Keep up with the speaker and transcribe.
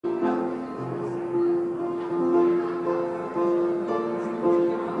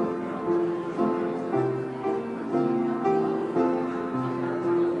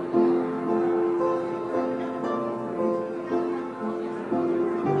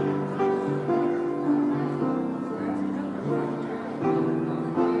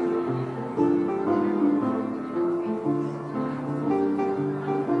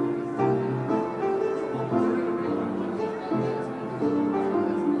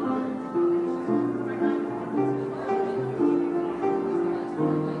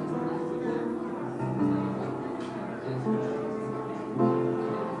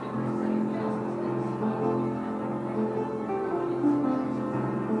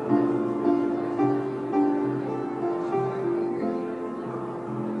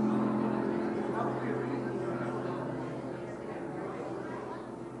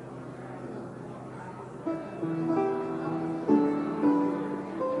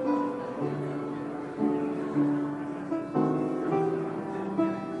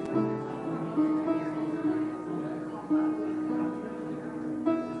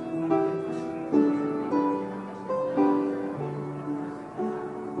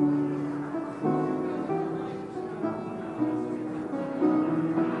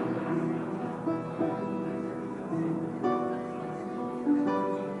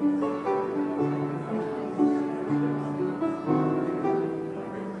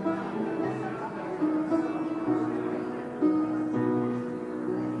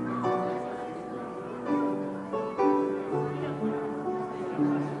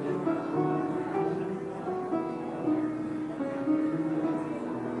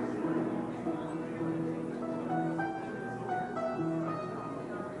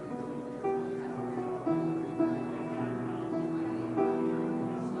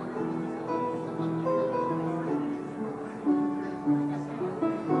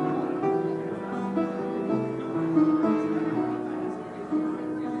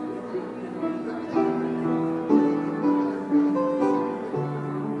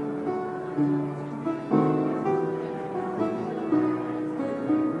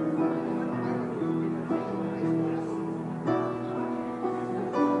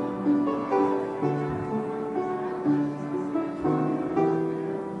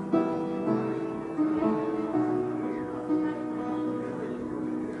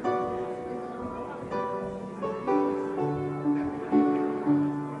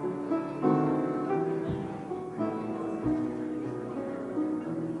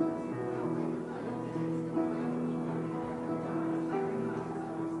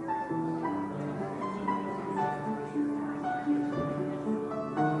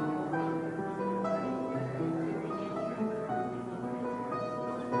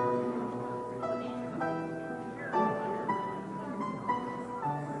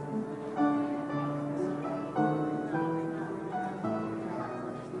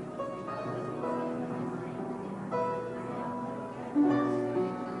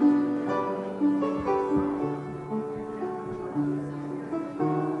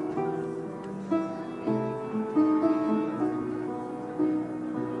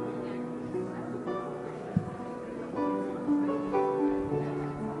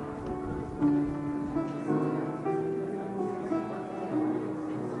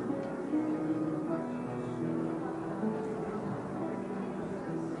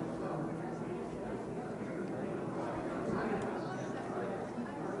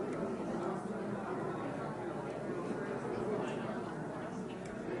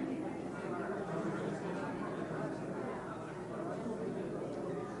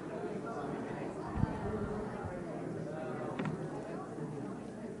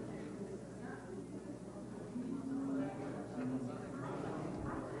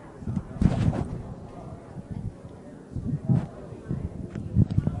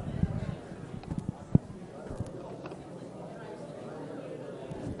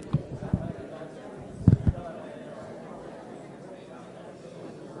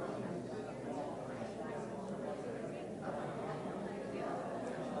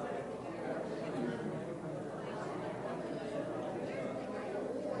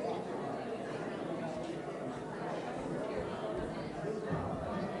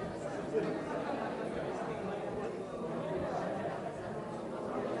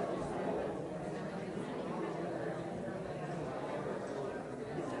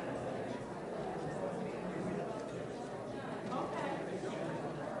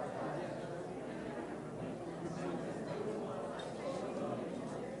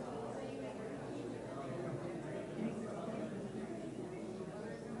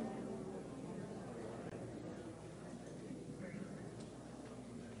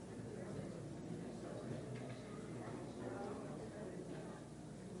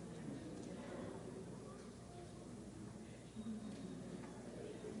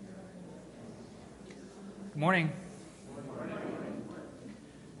Morning.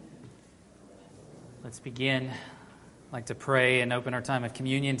 Let's begin. I'd like to pray and open our time of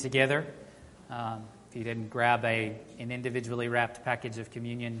communion together. If you didn't grab an individually wrapped package of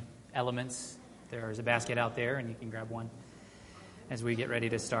communion elements, there's a basket out there, and you can grab one as we get ready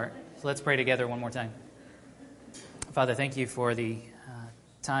to start. So let's pray together one more time. Father, thank you for the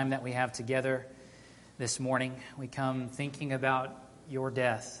time that we have together this morning. We come thinking about your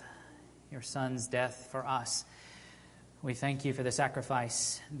death, your Son's death for us. We thank you for the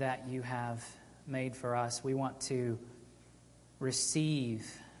sacrifice that you have made for us. We want to receive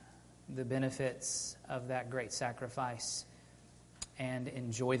the benefits of that great sacrifice and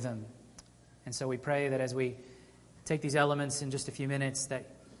enjoy them. And so we pray that as we take these elements in just a few minutes, that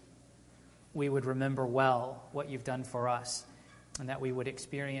we would remember well what you've done for us, and that we would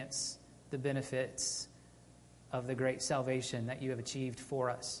experience the benefits of the great salvation that you have achieved for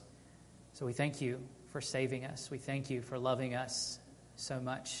us. So we thank you for saving us. We thank you for loving us so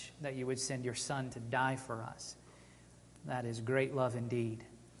much that you would send your Son to die for us. That is great love indeed.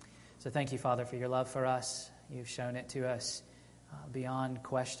 So thank you, Father, for your love for us. You've shown it to us beyond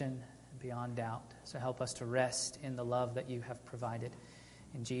question, beyond doubt. So help us to rest in the love that you have provided.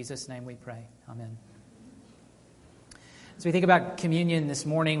 In Jesus' name we pray. Amen. As we think about communion this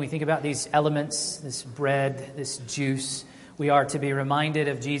morning, we think about these elements, this bread, this juice. We are to be reminded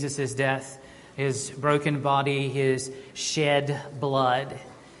of Jesus' death, his broken body, his shed blood,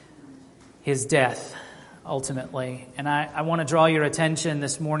 his death, ultimately. And I want to draw your attention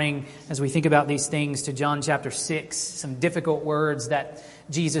this morning as we think about these things to John chapter 6, some difficult words that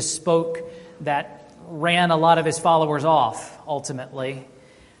Jesus spoke that ran a lot of his followers off, ultimately.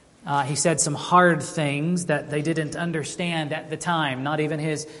 He said some hard things that they didn't understand at the time. Not even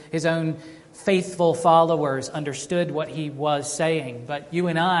his own faithful followers understood what he was saying. But you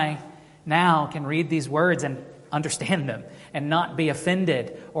and I now can read these words and understand them and not be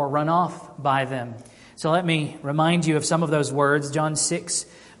offended or run off by them. So let me remind you of some of those words. John 6,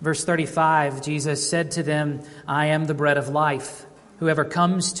 verse 35, Jesus said to them, "I am the bread of life. Whoever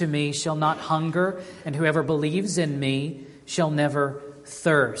comes to me shall not hunger, and whoever believes in me shall never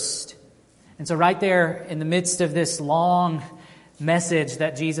thirst." And so right there in the midst of this long message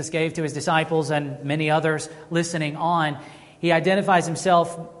that Jesus gave to his disciples and many others listening on, he identifies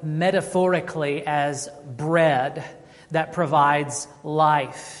himself metaphorically as bread that provides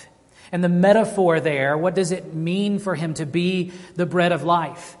life. And the metaphor there, what does it mean for him to be the bread of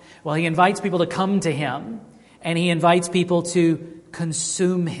life? Well, he invites people to come to him, and he invites people to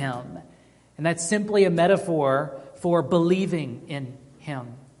consume him. And that's simply a metaphor for believing in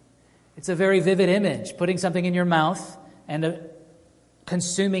him. It's a very vivid image, putting something in your mouth and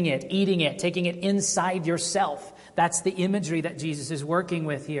consuming it, eating it, taking it inside yourself. That's the imagery that Jesus is working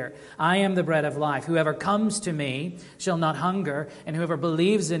with here. I am the bread of life. Whoever comes to me shall not hunger, and whoever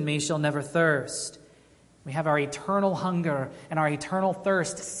believes in me shall never thirst. We have our eternal hunger and our eternal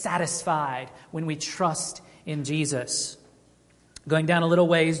thirst satisfied when we trust in Jesus. Going down a little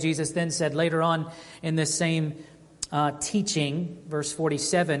ways, Jesus then said later on in this same teaching, verse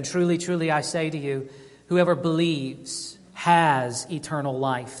 47, "Truly, truly, I say to you, whoever believes has eternal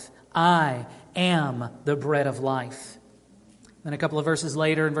life. I am the bread of life." Then a couple of verses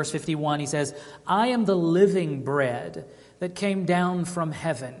later, in verse 51, he says, "I am the living bread that came down from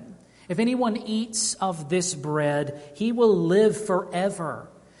heaven. If anyone eats of this bread, he will live forever.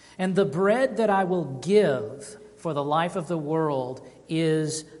 And the bread that I will give for the life of the world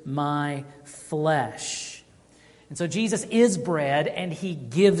is my flesh." And so Jesus is bread, and he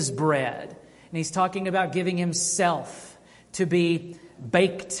gives bread. And he's talking about giving himself to be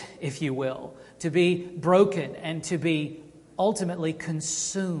baked, if you will, to be broken and to be ultimately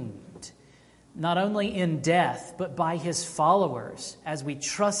consumed, not only in death, but by his followers as we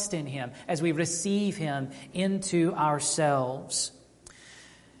trust in him, as we receive him into ourselves.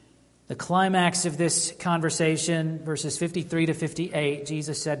 The climax of this conversation, verses 53 to 58,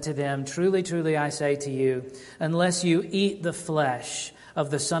 Jesus said to them, "Truly, truly, I say to you, unless you eat the flesh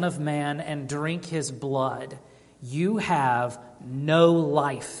of the Son of Man and drink his blood, you have no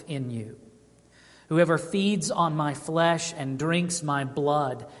life in you. Whoever feeds on my flesh and drinks my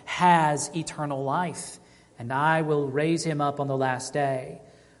blood has eternal life, and I will raise him up on the last day.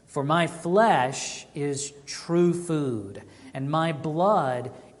 For my flesh is true food, and my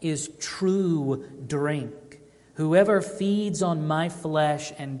blood is true drink. Whoever feeds on my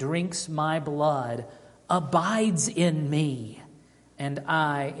flesh and drinks my blood abides in me, and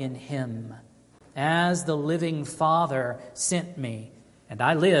I in him. As the living Father sent me, and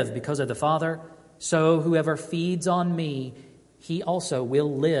I live because of the Father, so whoever feeds on me, he also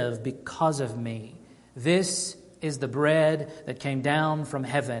will live because of me. This is the bread that came down from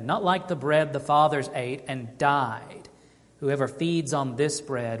heaven, not like the bread the fathers ate and died. Whoever feeds on this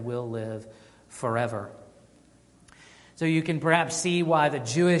bread will live forever." So you can perhaps see why the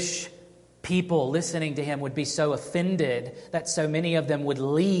Jewish people listening to him would be so offended that so many of them would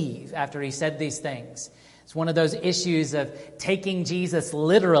leave after he said these things. It's one of those issues of taking Jesus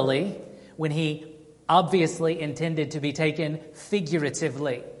literally when he obviously intended to be taken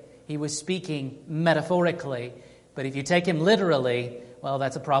figuratively. He was speaking metaphorically. But if you take him literally, well,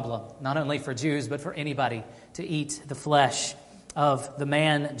 that's a problem. Not only for Jews, but for anybody. To eat the flesh of the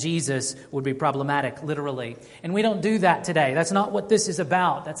man Jesus would be problematic, literally. And we don't do that today. That's not what this is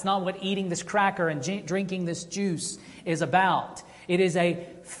about. That's not what eating this cracker and drinking this juice is about. It is a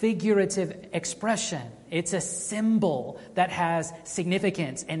figurative expression. It's a symbol that has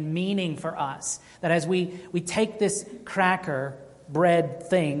significance and meaning for us. That as we take this cracker bread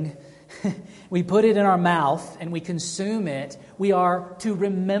thing, we put it in our mouth and we consume it, we are to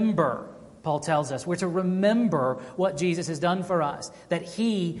remember, Paul tells us. We're to remember what Jesus has done for us. That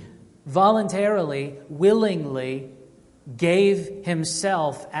he voluntarily, willingly gave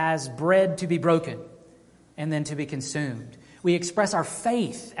himself as bread to be broken and then to be consumed. We express our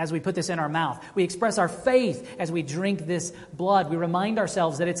faith as we put this in our mouth. We express our faith as we drink this blood. We remind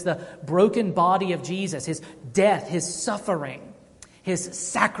ourselves that it's the broken body of Jesus, his death, his suffering, his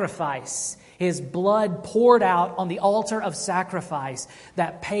sacrifice, his blood poured out on the altar of sacrifice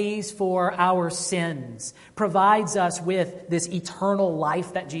that pays for our sins, provides us with this eternal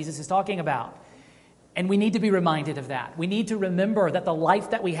life that Jesus is talking about. And we need to be reminded of that. We need to remember that the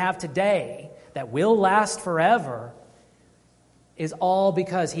life that we have today, that will last forever, is all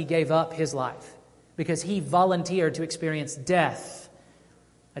because he gave up his life, because he volunteered to experience death,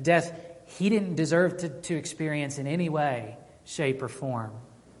 a death he didn't deserve to experience in any way, shape, or form.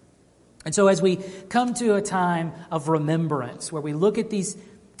 And so as we come to a time of remembrance, where we look at these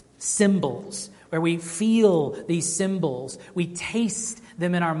symbols, where we feel these symbols, we taste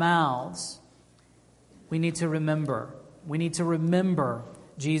them in our mouths, we need to remember. We need to remember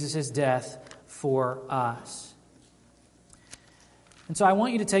Jesus' death for us. And so I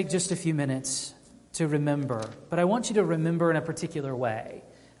want you to take just a few minutes to remember, but I want you to remember in a particular way.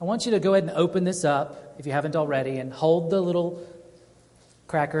 I want you to go ahead and open this up, if you haven't already, and hold the little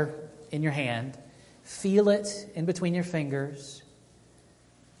cracker in your hand. Feel it in between your fingers.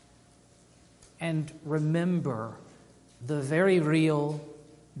 And remember the very real,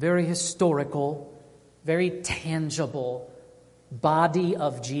 very historical, very tangible body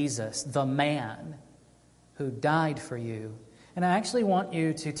of Jesus, the man who died for you. And I actually want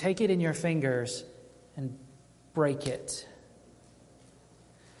you to take it in your fingers and break it.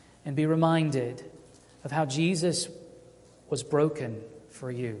 And be reminded of how Jesus was broken for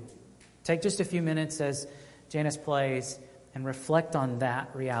you. Take just a few minutes as Janice plays and reflect on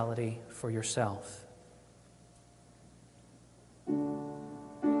that reality for yourself.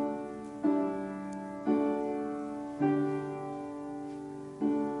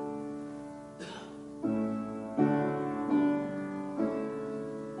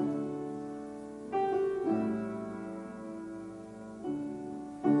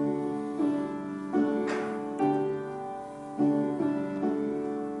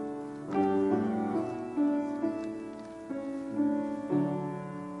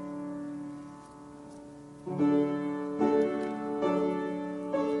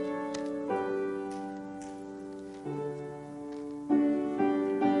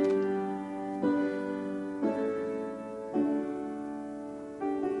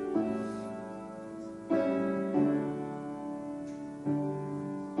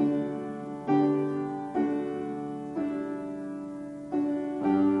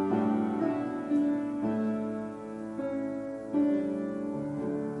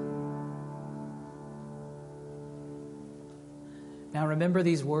 Now remember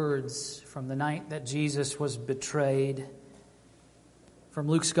these words from the night that Jesus was betrayed, from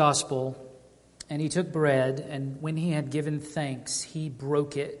Luke's Gospel. And he took bread, and when he had given thanks, he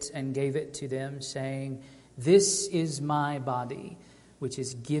broke it and gave it to them, saying, "This is my body, which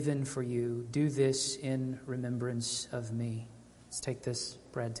is given for you. Do this in remembrance of me." Let's take this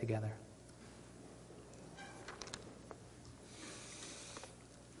bread together.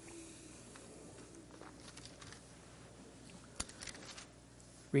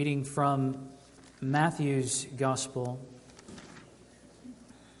 Reading from Matthew's Gospel.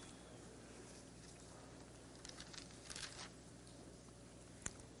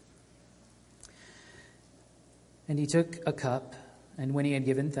 And he took a cup, and when he had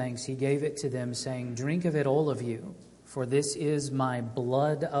given thanks, he gave it to them, saying, "Drink of it, all of you, for this is my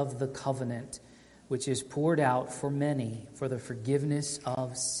blood of the covenant, which is poured out for many for the forgiveness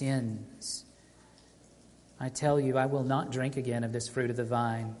of sins. I tell you, I will not drink again of this fruit of the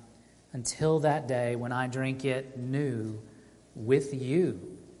vine until that day when I drink it new with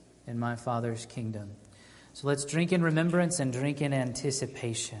you in my Father's kingdom." So let's drink in remembrance and drink in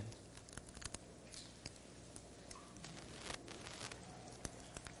anticipation.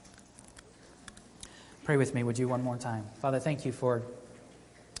 Pray with me, would you, one more time. Father, thank you for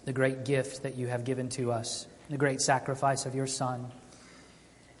the great gift that you have given to us, the great sacrifice of your Son.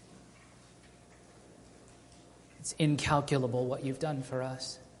 It's incalculable what you've done for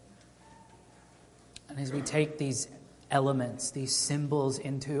us. And as we take these elements, these symbols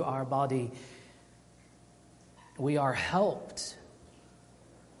into our body, we are helped.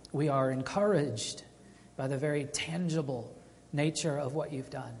 We are encouraged by the very tangible nature of what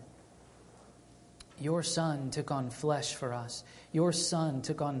you've done. Your Son took on flesh for us. Your Son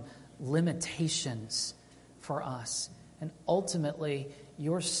took on limitations for us. And ultimately,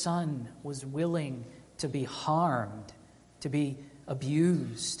 your Son was willing to be harmed, to be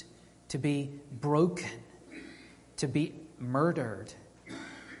abused, to be broken, to be murdered,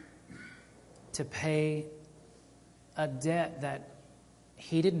 to pay a debt that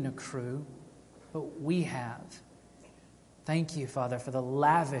he didn't accrue, but we have. Thank you, Father, for the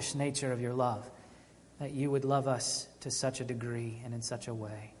lavish nature of your love, that you would love us to such a degree and in such a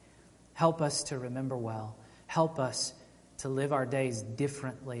way. Help us to remember well. Help us to live our days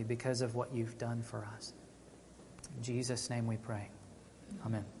differently because of what you've done for us. In Jesus' name we pray.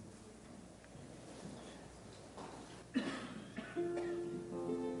 Amen.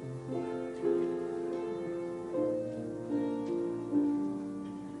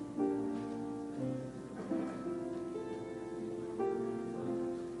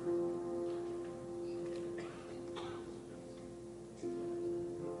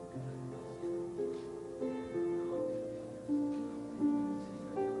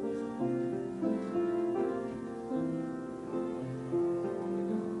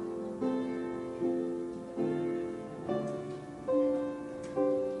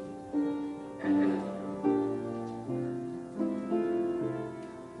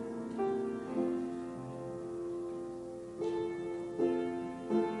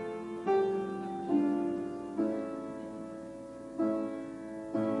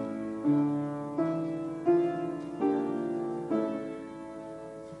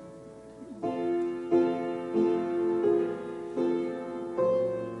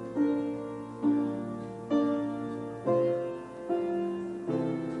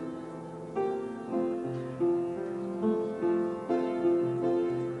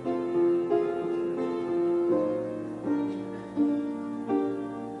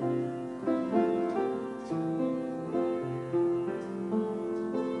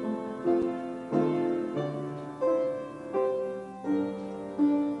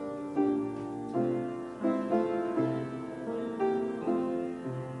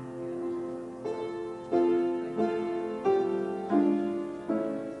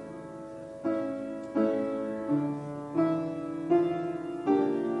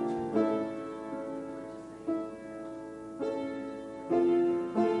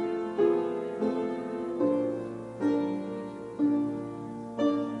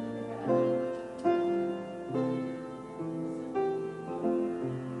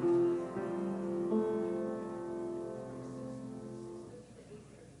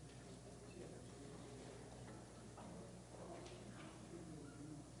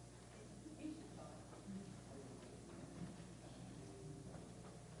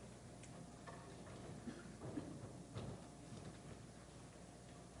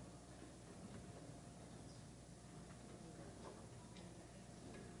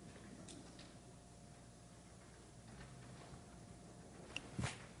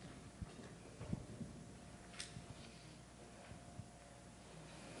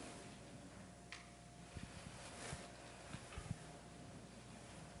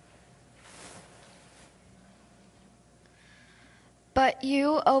 But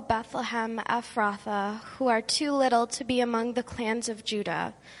you, O Bethlehem Ephrathah, who are too little to be among the clans of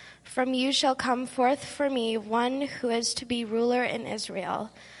Judah, from you shall come forth for me one who is to be ruler in Israel,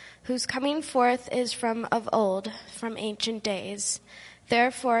 whose coming forth is from of old, from ancient days.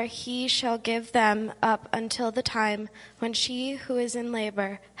 Therefore he shall give them up until the time when she who is in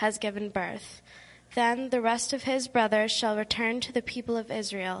labor has given birth. Then the rest of his brothers shall return to the people of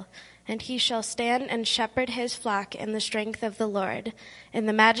Israel, and he shall stand and shepherd his flock in the strength of the Lord, in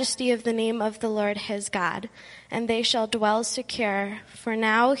the majesty of the name of the Lord his God. And they shall dwell secure, for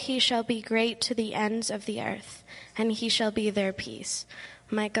now he shall be great to the ends of the earth, and he shall be their peace.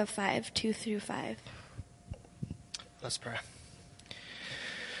 Micah 5, 2 through 5. Let's pray.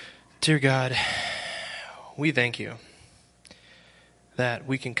 Dear God, we thank you that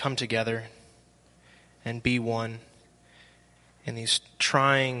we can come together and be one in these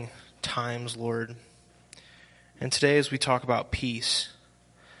trying times, Lord. And today as we talk about peace,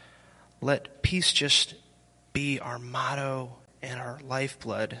 let peace just be our motto and our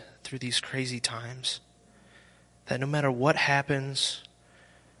lifeblood through these crazy times. That no matter what happens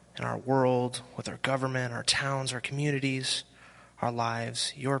in our world, with our government, our towns, our communities, our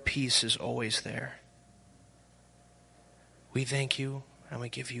lives, your peace is always there. We thank you and we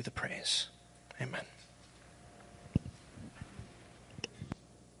give you the praise. Amen.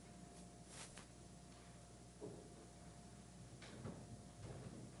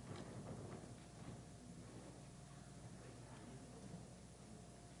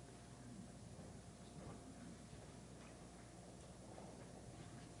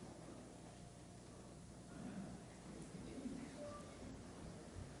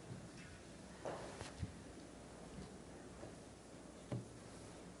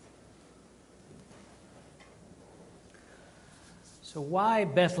 So why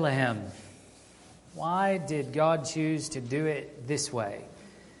Bethlehem? Why did God choose to do it this way?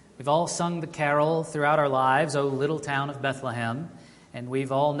 We've all sung the carol throughout our lives, O little town of Bethlehem, and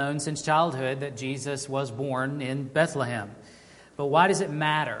we've all known since childhood that Jesus was born in Bethlehem. But why does it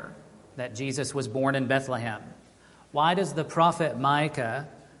matter that Jesus was born in Bethlehem? Why does the prophet Micah,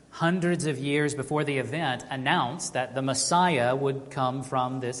 hundreds of years before the event, announce that the Messiah would come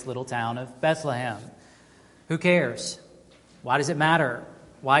from this little town of Bethlehem? Who cares? Why does it matter?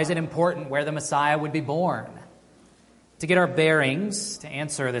 Why is it important where the Messiah would be born? To get our bearings, to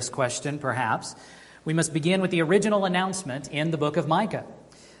answer this question perhaps, we must begin with the original announcement in the book of Micah,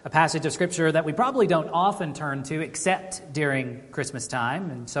 a passage of Scripture that we probably don't often turn to except during Christmas time.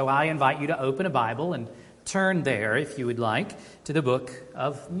 And so I invite you to open a Bible and turn there, if you would like, to the book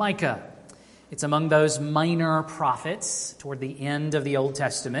of Micah. It's among those minor prophets toward the end of the Old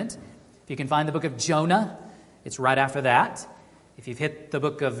Testament. If you can find the book of Jonah, it's right after that. If you've hit the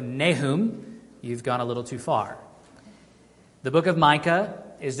book of Nahum, you've gone a little too far. The book of Micah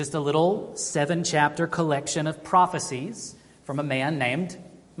is just a little 7-chapter collection of prophecies from a man named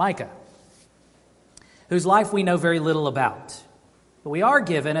Micah, whose life we know very little about. But we are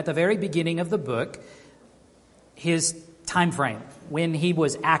given at the very beginning of the book his time frame, when he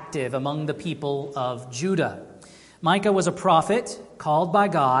was active among the people of Judah. Micah was a prophet called by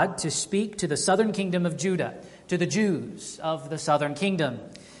God to speak to the southern kingdom of Judah, to the Jews of the southern kingdom.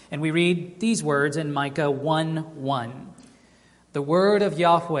 And we read these words in Micah 1:1. The word of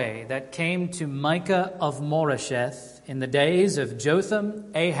Yahweh that came to Micah of Moresheth in the days of Jotham,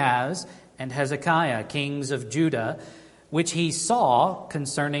 Ahaz, and Hezekiah, kings of Judah, which he saw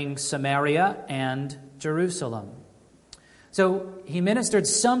concerning Samaria and Jerusalem. So he ministered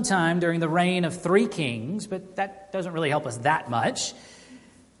sometime during the reign of 3 kings, but that doesn't really help us that much.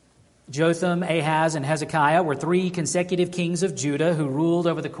 Jotham, Ahaz, and Hezekiah were 3 consecutive kings of Judah who ruled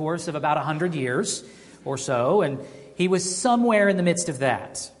over the course of about 100 years or so, and he was somewhere in the midst of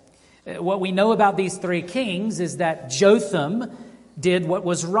that. What we know about these 3 kings is that Jotham did what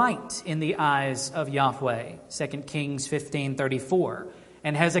was right in the eyes of Yahweh, 2 Kings 15:34.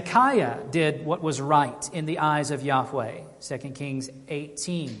 And Hezekiah did what was right in the eyes of Yahweh, 2 Kings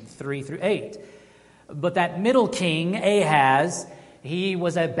 18:3-8. But that middle king, Ahaz, he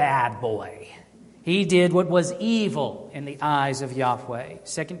was a bad boy. He did what was evil in the eyes of Yahweh,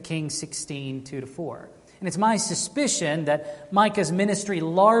 2 Kings 16:2-4. And it's my suspicion that Micah's ministry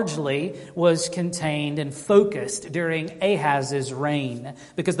largely was contained and focused during Ahaz's reign,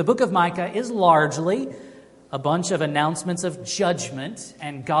 because the book of Micah is largely a bunch of announcements of judgment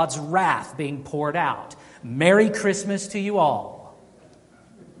and God's wrath being poured out. Merry Christmas to you all.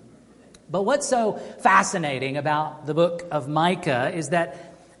 But what's so fascinating about the book of Micah is that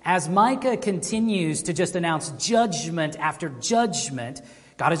as Micah continues to just announce judgment after judgment,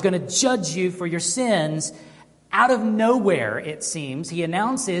 God is going to judge you for your sins. Out of nowhere, it seems, he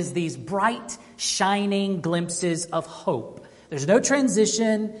announces these bright, shining glimpses of hope. There's no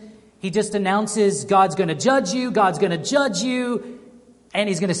transition. He just announces God's going to judge you, God's going to judge you, and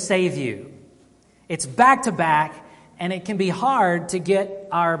he's going to save you. It's back to back, and it can be hard to get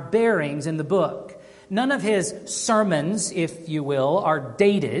our bearings in the book. None of his sermons, if you will, are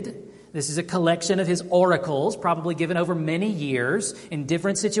dated. This is a collection of his oracles, probably given over many years in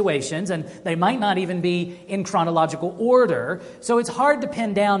different situations, and they might not even be in chronological order. So it's hard to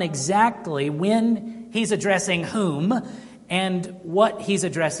pin down exactly when he's addressing whom and what he's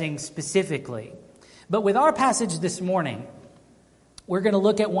addressing specifically. But with our passage this morning, We're going to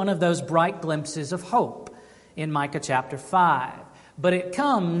look at one of those bright glimpses of hope in Micah chapter 5. But it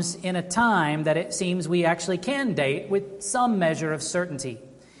comes in a time that it seems we actually can date with some measure of certainty.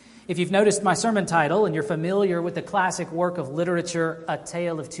 If you've noticed my sermon title and you're familiar with the classic work of literature, A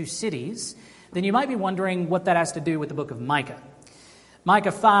Tale of Two Cities, then you might be wondering what that has to do with the book of Micah.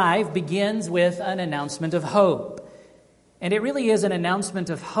 Micah 5 begins with an announcement of hope. And it really is an announcement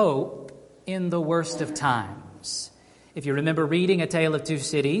of hope in the worst of times. If you remember reading A Tale of Two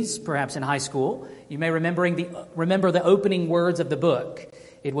Cities, perhaps in high school, you may remember the opening words of the book.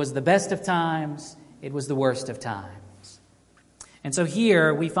 It was the best of times, it was the worst of times. And so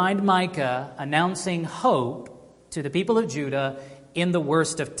here we find Micah announcing hope to the people of Judah in the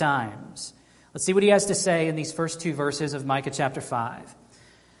worst of times. Let's see what he has to say in these first two verses of Micah chapter 5.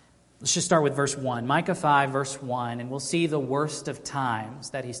 Let's just start with verse 1. Micah 5, verse 1, and we'll see the worst of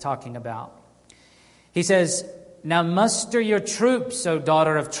times that he's talking about. He says, "Now muster your troops, O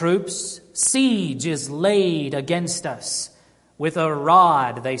daughter of troops. Siege is laid against us. With a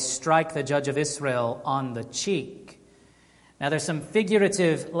rod they strike the judge of Israel on the cheek." Now there's some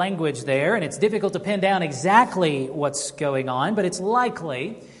figurative language there, and it's difficult to pin down exactly what's going on, but it's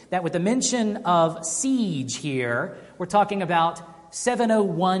likely that with the mention of siege here, we're talking about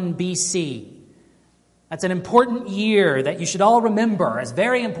 701 BC. That's an important year that you should all remember as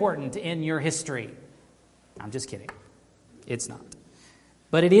very important in your history. I'm just kidding. It's not.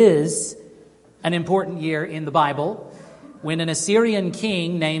 But it is an important year in the Bible when an Assyrian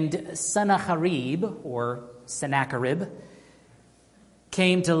king named Sennacherib, or Sennacherib,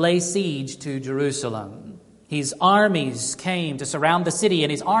 came to lay siege to Jerusalem. His armies came to surround the city,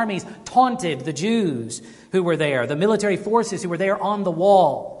 and his armies taunted the Jews who were there, the military forces who were there on the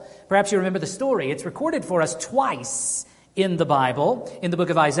wall. Perhaps you remember the story. It's recorded for us twice in the Bible, in the book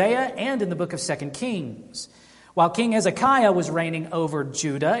of Isaiah and in the book of 2 Kings. While King Hezekiah was reigning over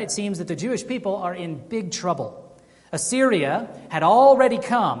Judah, it seems that the Jewish people are in big trouble. Assyria had already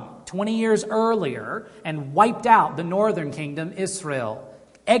come 20 years earlier and wiped out the northern kingdom, Israel,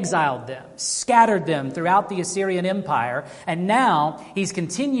 exiled them, scattered them throughout the Assyrian Empire, and now he's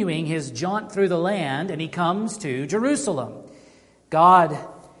continuing his jaunt through the land, and he comes to Jerusalem. God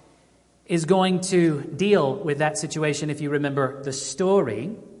is going to deal with that situation if you remember the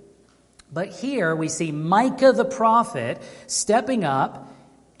story. But here we see Micah the prophet stepping up,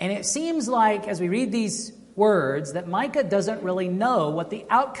 and it seems like as we read these words that Micah doesn't really know what the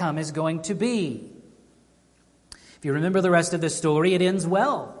outcome is going to be. If you remember the rest of the story, it ends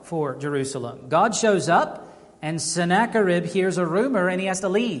well for Jerusalem. God shows up, and Sennacherib hears a rumor, and he has to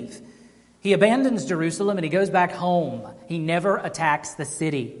leave. He abandons Jerusalem, and he goes back home. He never attacks the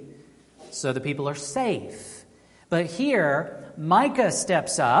city. So the people are safe. But here, Micah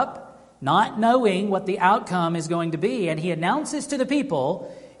steps up, not knowing what the outcome is going to be, and he announces to the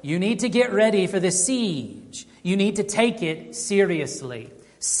people, you need to get ready for the siege. You need to take it seriously.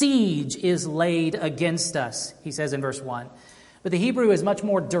 Siege is laid against us, he says in verse 1. But the Hebrew is much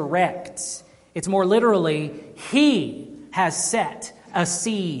more direct. It's more literally, he has set a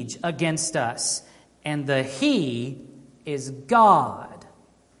siege against us. And the he is God.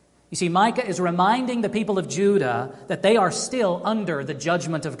 You see, Micah is reminding the people of Judah that they are still under the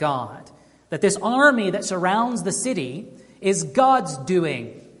judgment of God. That this army that surrounds the city is God's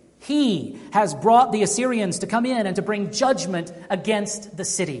doing. He has brought the Assyrians to come in and to bring judgment against the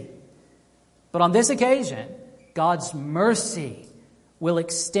city. But on this occasion, God's mercy will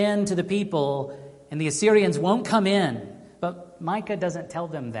extend to the people, and the Assyrians won't come in. But Micah doesn't tell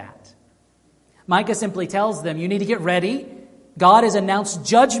them that. Micah simply tells them, you need to get ready. God has announced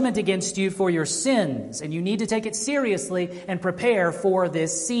judgment against you for your sins, and you need to take it seriously and prepare for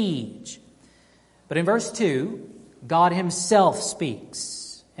this siege. But in verse 2, God himself speaks.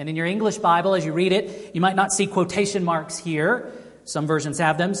 And in your English Bible, as you read it, you might not see quotation marks here. Some versions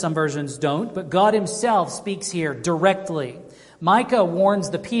have them, some versions don't. But God himself speaks here directly. Micah warns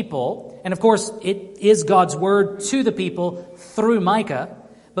the people, and of course it is God's word to the people through Micah.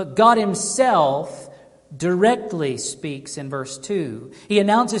 But God himself directly speaks in verse 2. He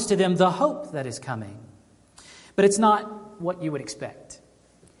announces to them the hope that is coming. But it's not what you would expect.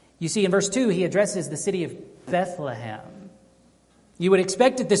 You see, in verse 2, he addresses the city of Bethlehem. You would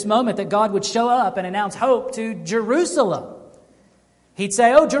expect at this moment that God would show up and announce hope to Jerusalem. He'd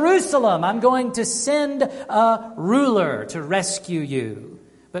say, oh, Jerusalem, I'm going to send a ruler to rescue you.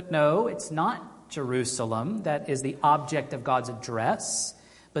 But no, it's not Jerusalem that is the object of God's address,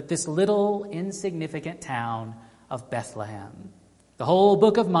 but this little insignificant town of Bethlehem. The whole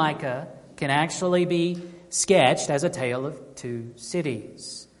book of Micah can actually be sketched as a tale of two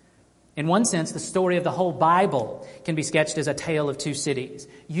cities. In one sense, the story of the whole Bible can be sketched as a tale of two cities.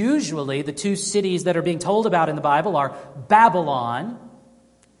 Usually, the two cities that are being told about in the Bible are Babylon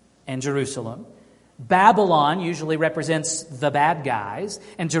and Jerusalem. Babylon usually represents the bad guys,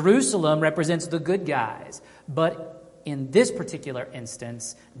 and Jerusalem represents the good guys. But in this particular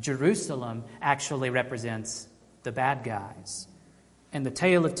instance, Jerusalem actually represents the bad guys. And the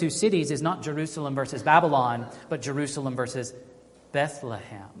tale of two cities is not Jerusalem versus Babylon, but Jerusalem versus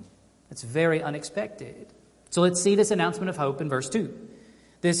Bethlehem. It's very unexpected. So let's see this announcement of hope in verse 2.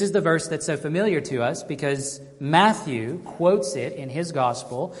 This is the verse that's so familiar to us because Matthew quotes it in his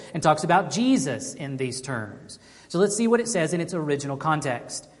gospel and talks about Jesus in these terms. So let's see what it says in its original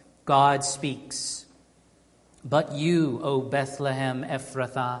context. God speaks, "But you, O Bethlehem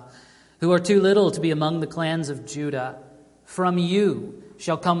Ephrathah, who are too little to be among the clans of Judah, from you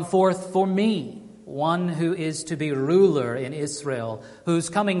shall come forth for me one who is to be ruler in Israel, whose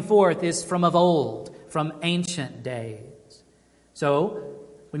coming forth is from of old, from ancient days." So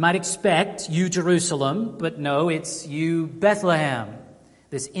we might expect you, Jerusalem, but no, it's you, Bethlehem,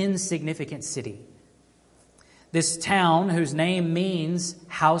 this insignificant city. This town whose name means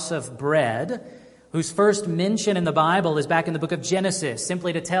house of bread, whose first mention in the Bible is back in the book of Genesis,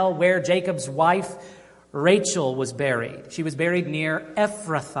 simply to tell where Jacob's wife Rachel was buried. She was buried near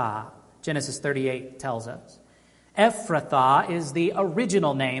Ephrathah, Genesis 38 tells us. Ephrathah is the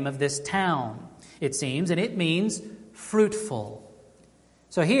original name of this town, it seems, and it means fruitful.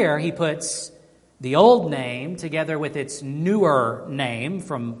 So here he puts the old name together with its newer name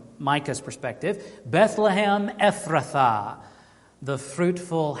from Micah's perspective, Bethlehem Ephrathah, the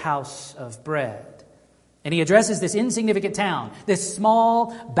fruitful house of bread. And he addresses this insignificant town, this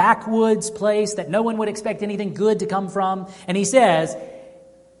small backwoods place that no one would expect anything good to come from. And he says,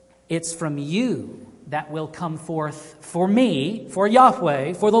 it's from you that will come forth for me, for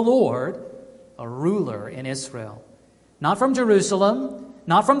Yahweh, for the Lord, a ruler in Israel. Not from Jerusalem,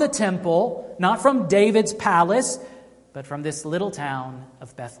 not from the temple, not from David's palace, but from this little town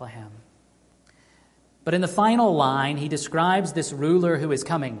of Bethlehem. But in the final line, he describes this ruler who is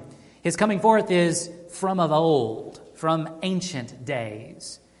coming. His coming forth is from of old, from ancient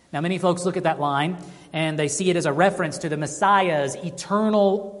days. Now, many folks look at that line and they see it as a reference to the Messiah's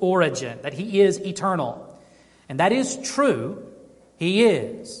eternal origin, that he is eternal. And that is true. He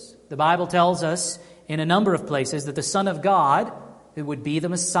is. The Bible tells us in a number of places that the Son of God, who would be the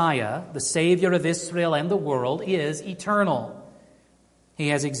Messiah, the Savior of Israel and the world, is eternal. He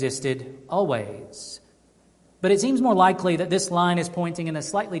has existed always. But it seems more likely that this line is pointing in a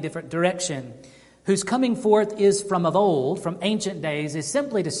slightly different direction. Whose coming forth is from of old, from ancient days, is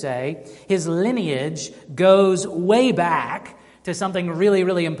simply to say his lineage goes way back to something really,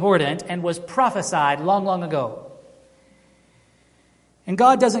 really important and was prophesied long, long ago. And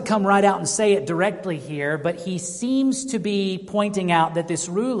God doesn't come right out and say it directly here, but he seems to be pointing out that this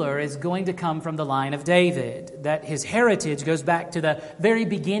ruler is going to come from the line of David, that his heritage goes back to the very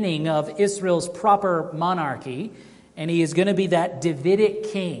beginning of Israel's proper monarchy, and he is going to be that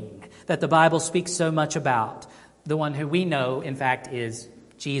Davidic king that the Bible speaks so much about, the one who we know, in fact, is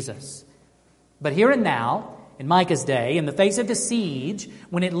Jesus. But here and now, in Micah's day, in the face of the siege,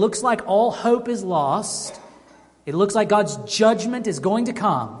 when it looks like all hope is lost, it looks like God's judgment is going to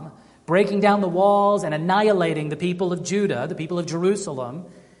come, breaking down the walls and annihilating the people of Judah, the people of Jerusalem,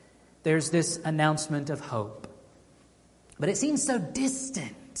 there's this announcement of hope. But it seems so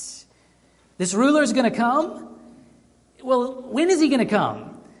distant. This ruler is going to come? Well, when is he going to come?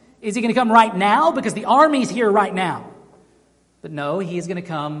 Is he going to come right now? Because the army's here right now. But no, he is going to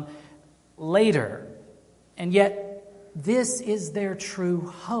come later. And yet, this is their true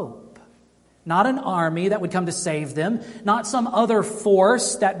hope. Not an army that would come to save them. Not some other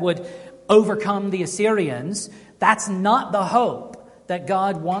force that would overcome the Assyrians. That's not the hope that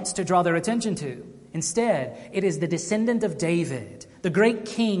God wants to draw their attention to. Instead, it is the descendant of David, the great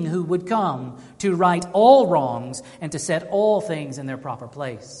king who would come to right all wrongs and to set all things in their proper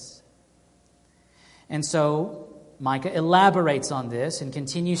place. And so Micah elaborates on this and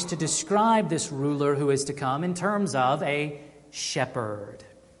continues to describe this ruler who is to come in terms of a shepherd.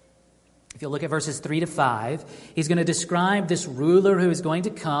 If you look at verses 3 to 5, he's going to describe this ruler who is going to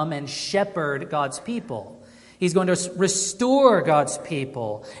come and shepherd God's people. He's going to restore God's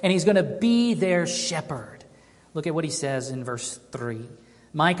people, and he's going to be their shepherd. Look at what he says in verse 3.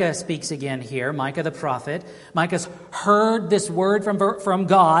 Micah speaks again here, Micah the prophet. Micah's heard this word from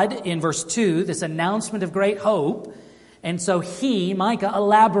God in verse 2, this announcement of great hope. And so Micah,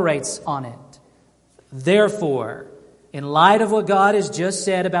 elaborates on it. Therefore, in light of what God has just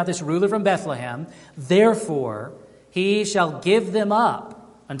said about this ruler from Bethlehem, therefore, he shall give them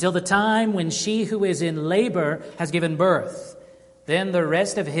up until the time when she who is in labor has given birth. Then the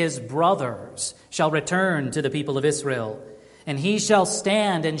rest of his brothers shall return to the people of Israel, and he shall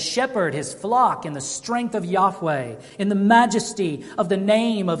stand and shepherd his flock in the strength of Yahweh, in the majesty of the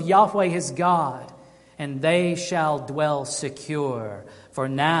name of Yahweh his God. And they shall dwell secure, for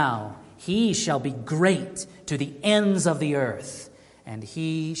now he shall be great to the ends of the earth, and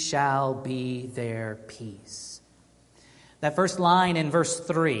he shall be their peace. That first line in verse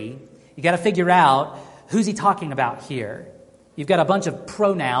 3, you got to figure out who's he talking about here. You've got a bunch of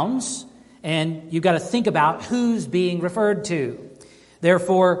pronouns, and you've got to think about who's being referred to.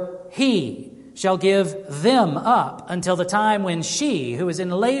 Therefore, he shall give them up until the time when she, who is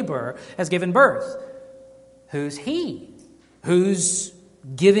in labor, has given birth. Who's he? Who's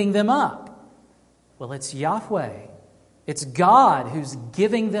giving them up? Well, it's Yahweh. It's God who's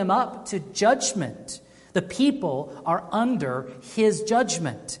giving them up to judgment. The people are under his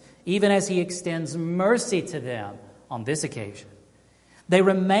judgment, even as he extends mercy to them on this occasion. They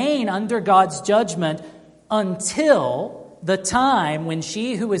remain under God's judgment until the time when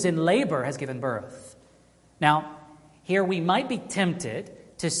she who is in labor has given birth. Now, here we might be tempted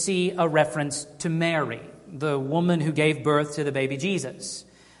to see a reference to Mary, the woman who gave birth to the baby Jesus,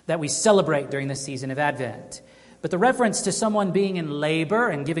 that we celebrate during the season of Advent. But the reference to someone being in labor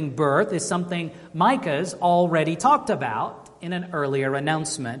and giving birth is something Micah's already talked about in an earlier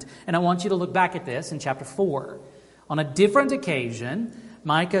announcement. And I want you to look back at this in chapter 4. On a different occasion,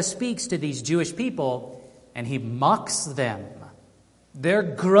 Micah speaks to these Jewish people and he mocks them. They're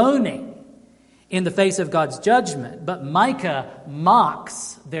groaning in the face of God's judgment, but Micah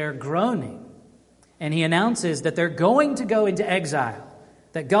mocks their groaning. And he announces that they're going to go into exile,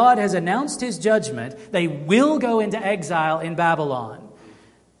 that God has announced his judgment. They will go into exile in Babylon.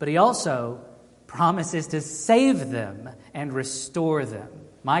 But he also promises to save them and restore them.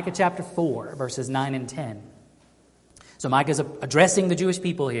 Micah chapter 4, verses 9 and 10. So Micah's addressing the Jewish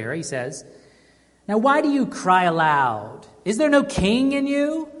people here. He says, "Now why do you cry aloud? Is there no king in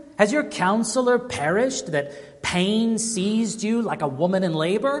you? Has your counselor perished, that pain seized you like a woman in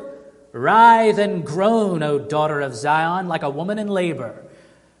labor? Writhe and groan, O daughter of Zion, like a woman in labor.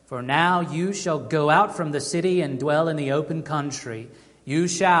 For now you shall go out from the city and dwell in the open country. You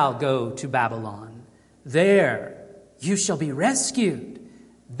shall go to Babylon. There you shall be rescued.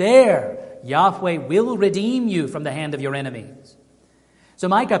 There Yahweh will redeem you from the hand of your enemies." So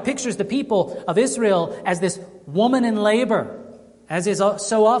Micah pictures the people of Israel as this woman in labor, as is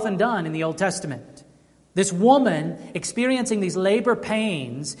so often done in the Old Testament. This woman experiencing these labor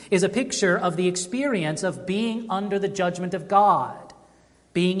pains is a picture of the experience of being under the judgment of God,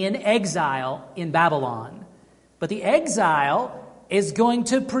 being in exile in Babylon. But the exile is going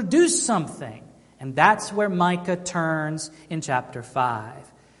to produce something, and that's where Micah turns in chapter 5.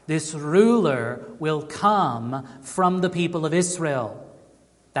 This ruler will come from the people of Israel.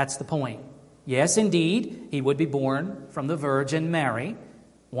 That's the point. Yes, indeed, he would be born from the Virgin Mary,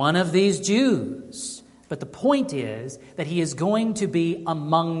 one of these Jews. But the point is that he is going to be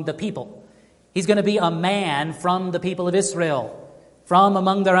among the people. He's going to be a man from the people of Israel, from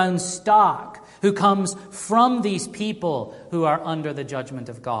among their own stock, who comes from these people who are under the judgment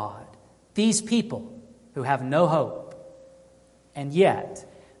of God. These people who have no hope. And yet,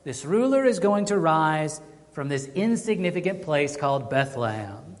 this ruler is going to rise from this insignificant place called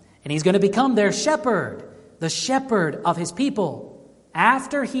Bethlehem. And he's going to become their shepherd, the shepherd of his people.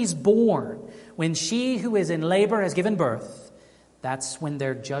 After he's born, when she who is in labor has given birth, that's when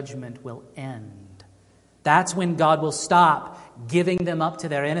their judgment will end. That's when God will stop giving them up to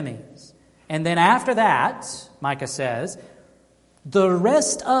their enemies. And then after that, Micah says, the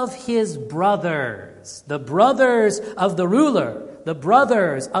rest of his brothers, the brothers of the ruler, the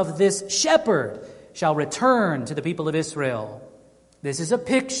brothers of this shepherd, shall return to the people of Israel. This is a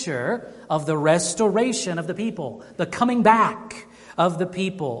picture of the restoration of the people, the coming back of the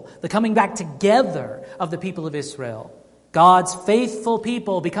people, the coming back together of the people of Israel. God's faithful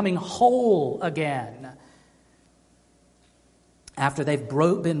people becoming whole again after they've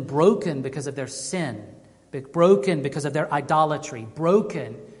been broken because of their sin, broken because of their idolatry,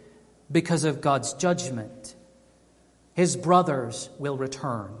 broken because of God's judgment. His brothers will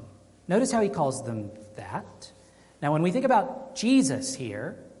return. Notice how he calls them that. Now, when we think about Jesus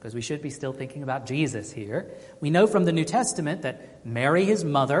here, because we should be still thinking about Jesus here, we know from the New Testament that Mary, his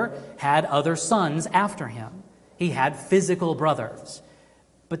mother, had other sons after him. He had physical brothers.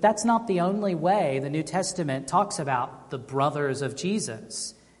 But that's not the only way the New Testament talks about the brothers of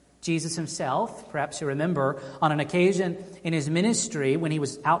Jesus. Jesus himself, perhaps you remember, on an occasion in his ministry when he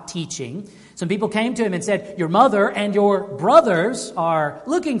was out teaching, some people came to him and said, "Your mother and your brothers are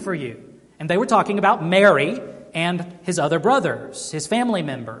looking for you." And they were talking about Mary and his other brothers, his family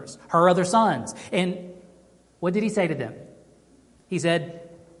members, her other sons. And what did he say to them? He said,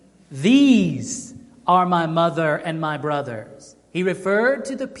 "These are my mother and my brothers." He referred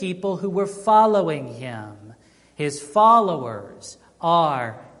to the people who were following him. His followers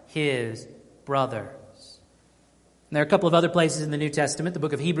are his brothers. And there are a couple of other places in the New Testament, the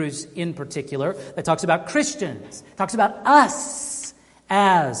book of Hebrews in particular, that talks about Christians, talks about us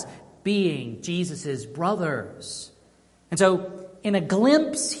as being Jesus' brothers. And so, in a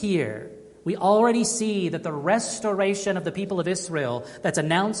glimpse here, we already see that the restoration of the people of Israel that's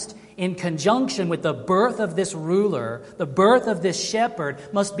announced in conjunction with the birth of this ruler, the birth of this shepherd,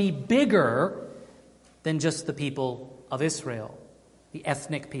 must be bigger than just the people of Israel, the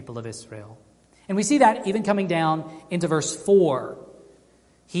ethnic people of Israel. And we see that even coming down into verse 4.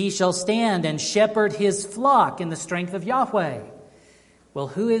 He shall stand and shepherd his flock in the strength of Yahweh. Well,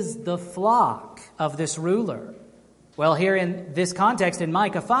 who is the flock of this ruler? Well, here in this context in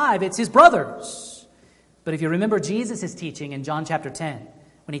Micah 5, it's his brothers. But if you remember Jesus' teaching in John chapter 10,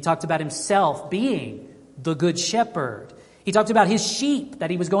 when he talked about himself being the good shepherd, he talked about his sheep that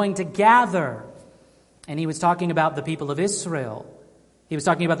he was going to gather. And he was talking about the people of Israel. He was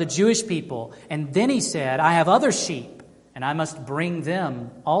talking about the Jewish people. And then he said, "I have other sheep, and I must bring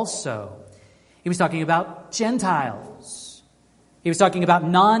them also." He was talking about Gentiles. He was talking about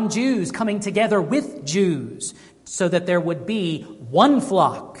non-Jews coming together with Jews so that there would be one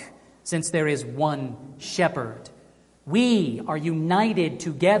flock, since there is one shepherd. We are united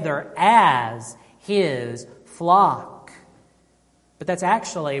together as his flock. But that's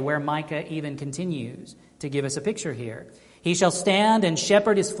actually where Micah even continues to give us a picture here. He shall stand and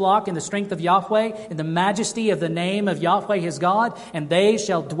shepherd his flock in the strength of Yahweh, in the majesty of the name of Yahweh his God, and they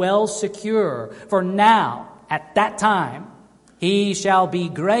shall dwell secure. For now, at that time, he shall be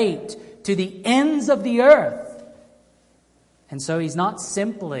great to the ends of the earth. And so he's not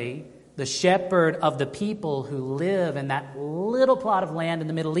simply the shepherd of the people who live in that little plot of land in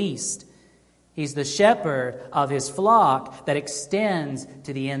the Middle East. He's the shepherd of his flock that extends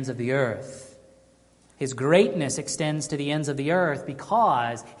to the ends of the earth. His greatness extends to the ends of the earth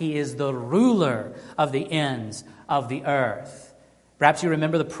because he is the ruler of the ends of the earth. Perhaps you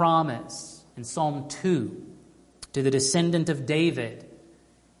remember the promise in Psalm 2 to the descendant of David.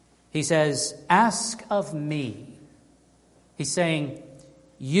 He says, "Ask of me." He's saying,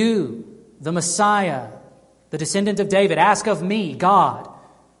 "You, the Messiah, the descendant of David, ask of me, God.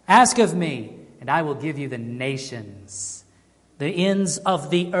 Ask of me, and I will give you the nations, the ends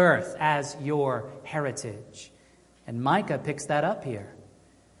of the earth as your heritage." And Micah picks that up here.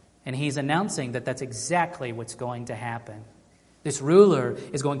 And he's announcing that that's exactly what's going to happen. This ruler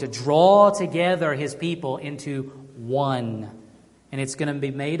is going to draw together his people into one. And it's going to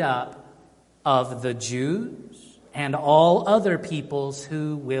be made up of the Jews and all other peoples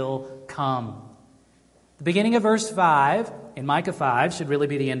who will come. The beginning of verse 5 in Micah 5 should really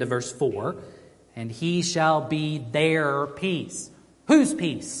be the end of verse 4. And he shall be their peace. Whose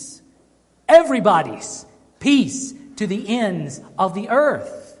peace? Everybody's peace to the ends of the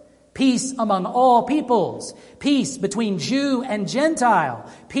earth. Peace among all peoples. Peace between Jew and Gentile.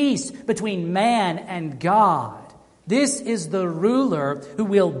 Peace between man and God. This is the ruler who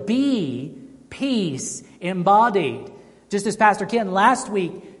will be peace embodied. Just as Pastor Ken last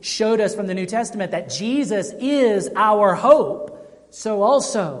week showed us from the New Testament that Jesus is our hope, so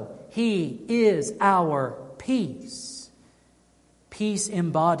also he is our peace. Peace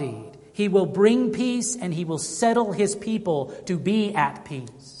embodied. He will bring peace and he will settle his people to be at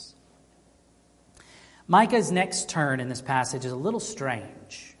peace. Micah's next turn in this passage is a little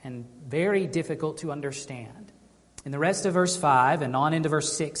strange and very difficult to understand. In the rest of verse 5 and on into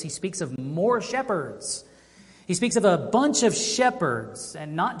verse 6, he speaks of more shepherds. He speaks of a bunch of shepherds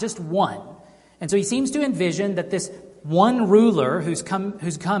and not just one. And so he seems to envision that this one ruler who's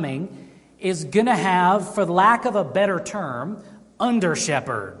coming is going to have, for lack of a better term, under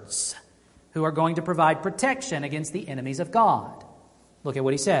shepherds who are going to provide protection against the enemies of God. Look at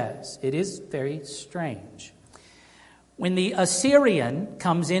what he says. It is very strange. When the Assyrian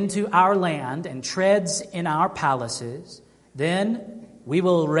comes into our land and treads in our palaces, then we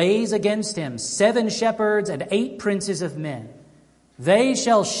will raise against him 7 shepherds and 8 princes of men. They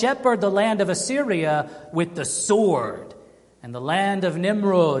shall shepherd the land of Assyria with the sword, and the land of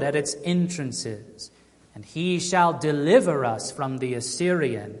Nimrod at its entrances. And he shall deliver us from the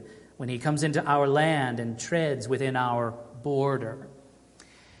Assyrian when he comes into our land and treads within our border.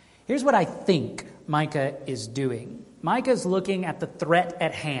 Here's what I think Micah is doing. Micah's looking at the threat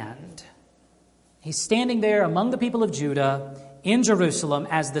at hand. He's standing there among the people of Judah in Jerusalem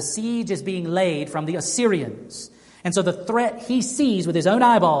as the siege is being laid from the Assyrians. And so the threat he sees with his own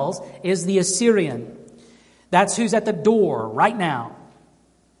eyeballs is the Assyrian. That's who's at the door right now.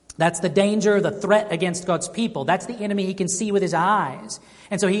 That's the danger, the threat against God's people. That's the enemy he can see with his eyes.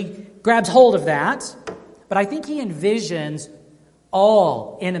 And so he grabs hold of that. But I think he envisions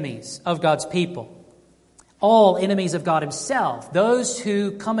all enemies of God's people. All enemies of God himself. Those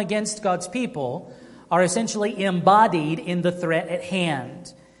who come against God's people are essentially embodied in the threat at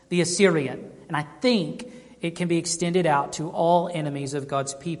hand, the Assyrian. And I think it can be extended out to all enemies of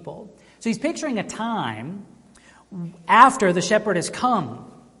God's people. So he's picturing a time after the shepherd has come.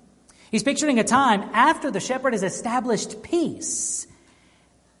 He's picturing a time after the shepherd has established peace.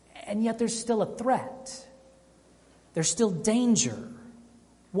 And yet there's still a threat. There's still danger.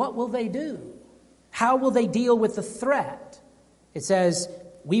 What will they do? How will they deal with the threat? It says,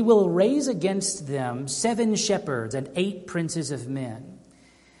 we will raise against them 7 shepherds and 8 princes of men.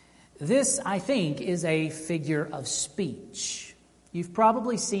 This, I think, is a figure of speech. You've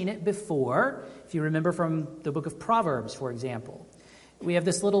probably seen it before, if you remember from the book of Proverbs, for example. We have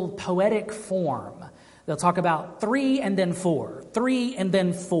this little poetic form. They'll talk about 3 and then 4, 3 and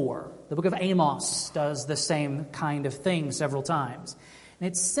then 4. The book of Amos does the same kind of thing several times. And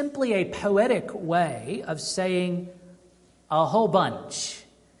it's simply a poetic way of saying a whole bunch,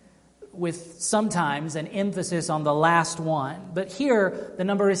 with sometimes an emphasis on the last one. But here, the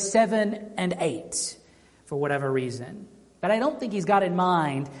number is 7 and 8, for whatever reason. But I don't think he's got in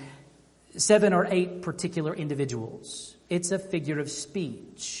mind 7 or 8 particular individuals. It's a figure of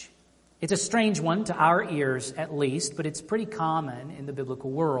speech. It's a strange one to our ears, at least, but it's pretty common in the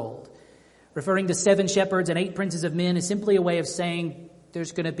biblical world. Referring to 7 shepherds and 8 princes of men is simply a way of saying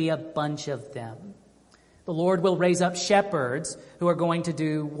there's going to be a bunch of them. The Lord will raise up shepherds who are going to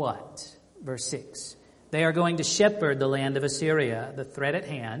do what? Verse 6. They are going to shepherd the land of Assyria, the threat at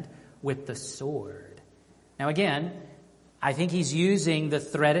hand, with the sword. Now again, I think he's using the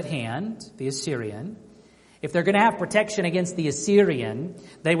threat at hand, the Assyrian. If they're going to have protection against the Assyrian,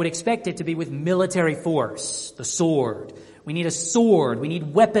 they would expect it to be with military force, the sword. We need a sword. We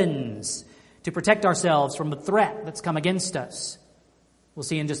need weapons to protect ourselves from the threat that's come against us. We'll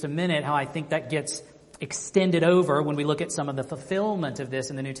see in just a minute how I think that gets extended over when we look at some of the fulfillment of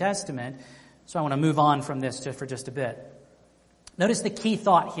this in the New Testament. So I want to move on from this for just a bit. Notice the key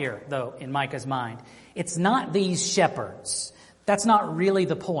thought here, though, in Micah's mind. It's not these shepherds. That's not really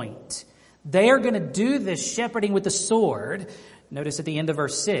the point. They are going to do this shepherding with the sword. Notice at the end of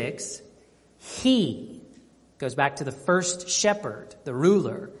verse 6, he goes back to the first shepherd, the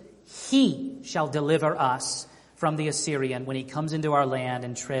ruler. He shall deliver us from the Assyrian when he comes into our land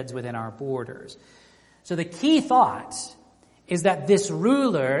and treads within our borders. So the key thought is that this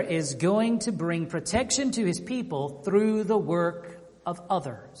ruler is going to bring protection to his people through the work of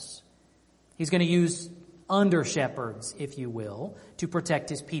others. He's going to use under shepherds, if you will, to protect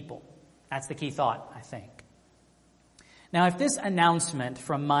his people. That's the key thought, I think. Now, if this announcement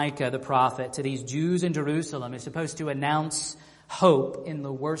from Micah the prophet to these Jews in Jerusalem is supposed to announce hope in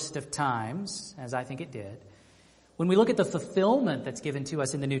the worst of times, as I think it did, when we look at the fulfillment that's given to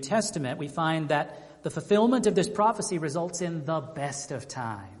us in the New Testament, we find that the fulfillment of this prophecy results in the best of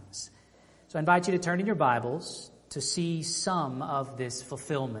times. So I invite you to turn in your Bibles to see some of this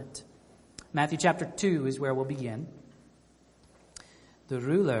fulfillment. Matthew chapter 2 is where we'll begin. The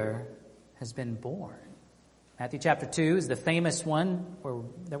ruler has been born. Matthew chapter 2 is the famous one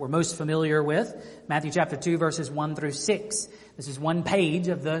that we're most familiar with. Matthew chapter 2, verses 1 through 6. This is one page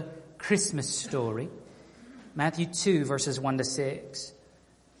of the Christmas story. Matthew 2, verses 1 to 6.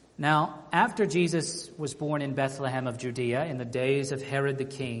 Now, after Jesus was born in Bethlehem of Judea in the days of Herod the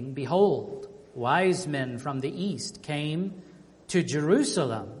king, behold, wise men from the east came to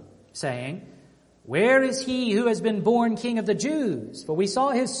Jerusalem, saying, where is he who has been born King of the Jews? For we saw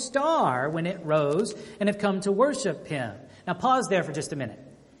his star when it rose and have come to worship him. Now pause there for just a minute.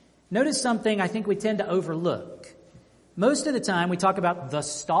 Notice something I think we tend to overlook. Most of the time we talk about the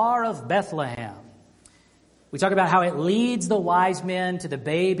Star of Bethlehem. We talk about how it leads the wise men to the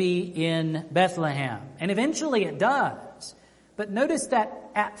baby in Bethlehem. And eventually it does. But notice that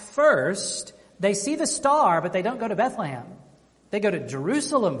at first they see the star, but they don't go to Bethlehem. They go to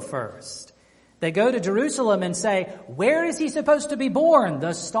Jerusalem first. They go to Jerusalem and say, where is he supposed to be born?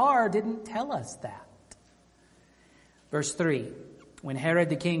 The star didn't tell us that. Verse 3, when Herod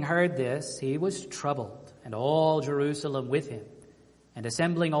the king heard this, he was troubled, and all Jerusalem with him. And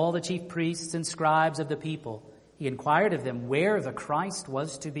assembling all the chief priests and scribes of the people, He inquired of them where the Christ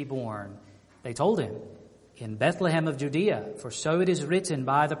was to be born. They told him, in Bethlehem of Judea, for so it is written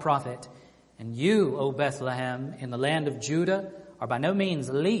by the prophet, and you, O Bethlehem, in the land of Judah, are by no means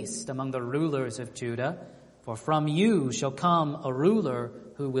least among the rulers of Judah, for from you shall come a ruler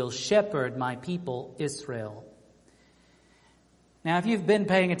who will shepherd my people Israel. Now, if you've been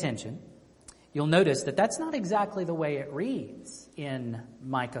paying attention, you'll notice that that's not exactly the way it reads in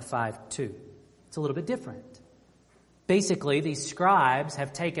Micah 5:2. It's a little bit different. Basically, these scribes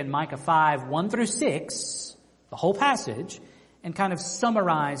have taken Micah 5:1 through 6, the whole passage, and kind of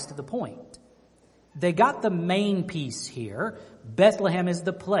summarized the point. They got the main piece here. Bethlehem is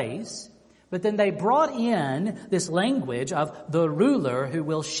the place. But then they brought in this language of the ruler who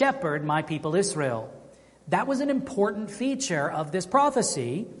will shepherd my people Israel. That was an important feature of this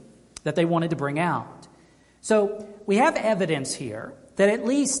prophecy that they wanted to bring out. So we have evidence here that at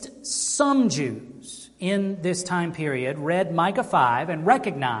least some Jews in this time period read Micah 5 and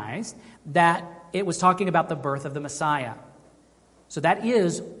recognized that it was talking about the birth of the Messiah. So that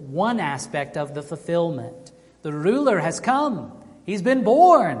is one aspect of the fulfillment. The ruler has come. He's been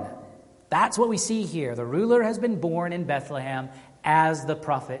born. That's what we see here. The ruler has been born in Bethlehem, as the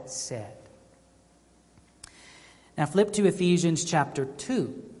prophet said. Now flip to Ephesians chapter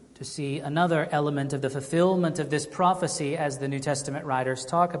 2 to see another element of the fulfillment of this prophecy as the New Testament writers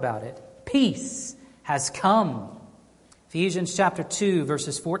talk about it. Peace has come. Ephesians chapter 2,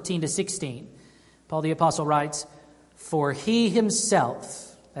 verses 14 to 16. Paul the Apostle writes, for he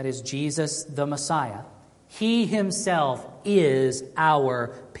himself, that is Jesus the Messiah, he himself is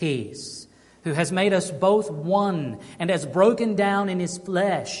our peace, who has made us both one and has broken down in his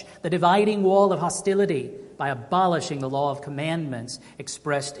flesh the dividing wall of hostility by abolishing the law of commandments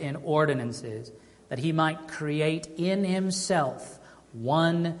expressed in ordinances, that he might create in himself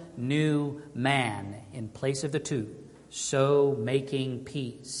one new man in place of the two, so making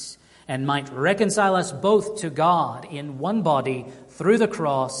peace, and might reconcile us both to God in one body through the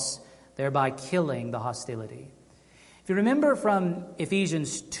cross, thereby killing the hostility. If you remember from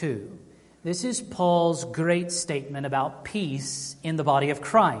Ephesians 2, this is Paul's great statement about peace in the body of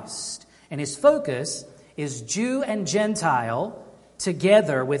Christ. And his focus is Jew and Gentile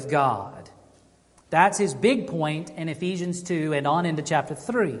together with God. That's his big point in Ephesians 2 and on into chapter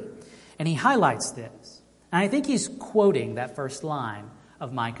 3. And he highlights this. And I think he's quoting that first line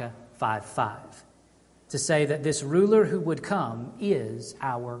of Micah 5:5 to say that this ruler who would come is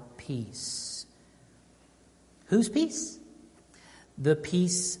our peace. Whose peace? The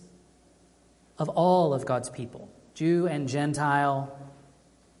peace of all of God's people, Jew and Gentile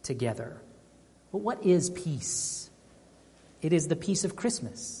together. But what is peace? It is the peace of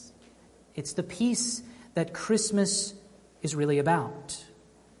Christmas. It's the peace that Christmas is really about.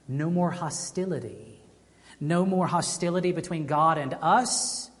 No more hostility. No more hostility between God and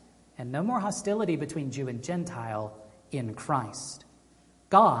us, and no more hostility between Jew and Gentile in Christ.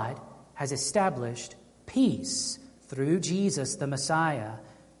 God has established peace through Jesus the Messiah,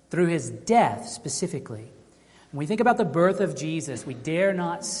 through his death specifically. When we think about the birth of Jesus, we dare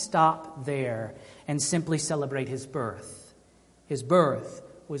not stop there and simply celebrate his birth. His birth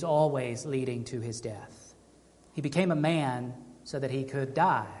was always leading to his death. He became a man so that he could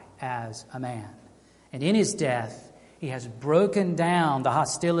die as a man. And in his death, he has broken down the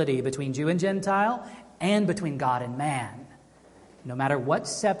hostility between Jew and Gentile and between God and man. No matter what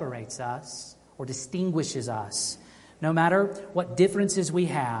separates us or distinguishes us, no matter what differences we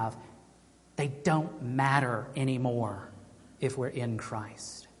have, they don't matter anymore if we're in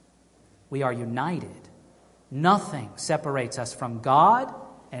Christ. We are united. Nothing separates us from God,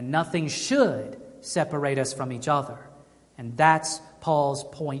 and nothing should separate us from each other. And that's Paul's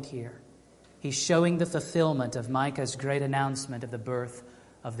point here. He's showing the fulfillment of Micah's great announcement of the birth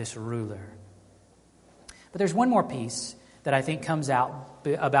of this ruler. But there's one more piece that I think comes out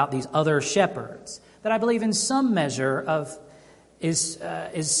about these other shepherds that I believe in some measure is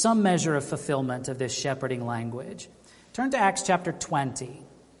some measure of fulfillment of this shepherding language. Turn to Acts chapter 20.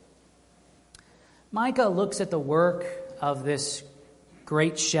 Micah looks at the work of this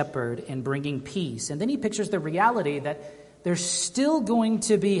great shepherd in bringing peace, and then he pictures the reality that there's still going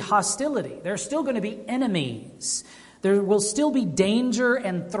to be hostility. There's still going to be enemies. There will still be danger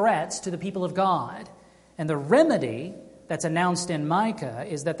and threats to the people of God. And the remedy that's announced in Micah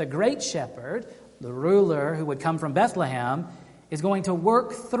is that the great shepherd, the ruler who would come from Bethlehem, is going to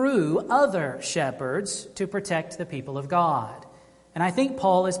work through other shepherds to protect the people of God. And I think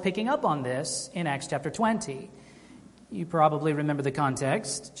Paul is picking up on this in Acts chapter 20. You probably remember the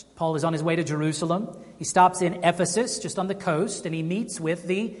context. Paul is on his way to Jerusalem. He stops in Ephesus, just on the coast, and he meets with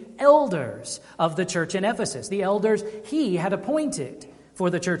the elders of the church in Ephesus, the elders he had appointed for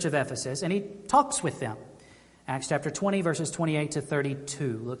the church of Ephesus, and he talks with them. Acts chapter 20, verses 28 to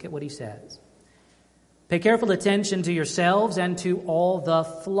 32. Look at what he says. Pay careful attention to yourselves and to all the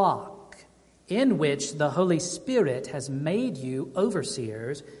flock, in which the Holy Spirit has made you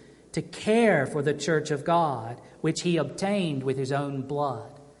overseers to care for the church of God, which he obtained with his own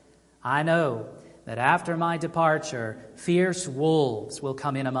blood. I know that after my departure, fierce wolves will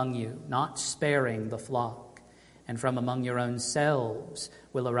come in among you, not sparing the flock. And from among your own selves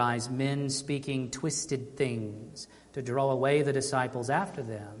will arise men speaking twisted things to draw away the disciples after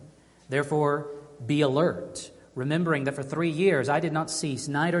them. Therefore, be alert, remembering that for 3 years I did not cease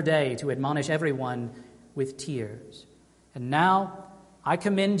night or day to admonish everyone with tears. And now I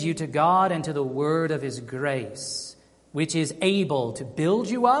commend you to God and to the word of his grace, which is able to build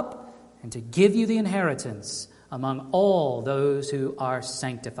you up and to give you the inheritance among all those who are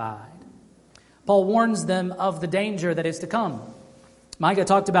sanctified. Paul warns them of the danger that is to come. Micah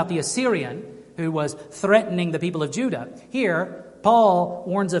talked about the Assyrian who was threatening the people of Judah. Here, Paul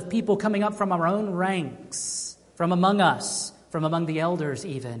warns of people coming up from our own ranks, from among us, from among the elders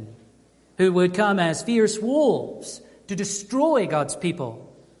even, who would come as fierce wolves to destroy God's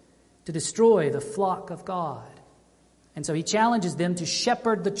people, to destroy the flock of God. And so he challenges them to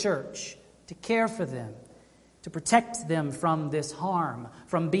shepherd the church, to care for them, to protect them from this harm,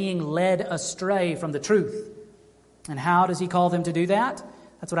 from being led astray from the truth. And how does he call them to do that?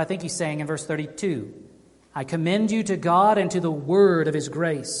 That's what I think he's saying in verse 32. I commend you to God and to the word of his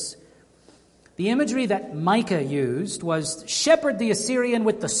grace. The imagery that Micah used was shepherd the Assyrian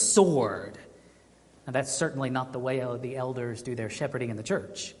with the sword. Now, that's certainly not the way the elders do their shepherding in the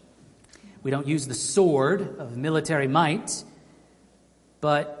church. We don't use the sword of military might,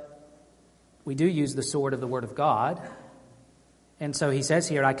 but we do use the sword of the Word of God. And so he says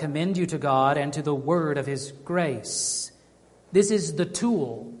here, I commend you to God and to the word of his grace. This is the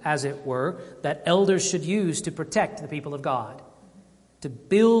tool, as it were, that elders should use to protect the people of God, to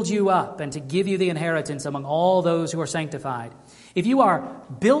build you up and to give you the inheritance among all those who are sanctified. If you are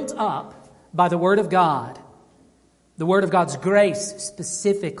built up by the word of God, the word of God's grace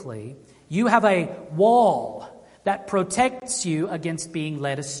specifically, you have a wall that protects you against being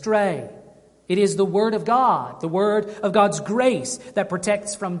led astray. It is the word of God, the word of God's grace that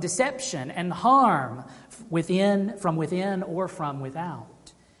protects from deception and harm from within or from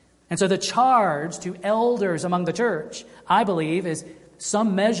without. And so the charge to elders among the church, I believe, is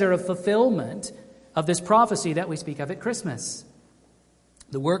some measure of fulfillment of this prophecy that we speak of at Christmas.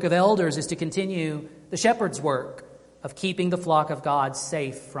 The work of elders is to continue the shepherd's work of keeping the flock of God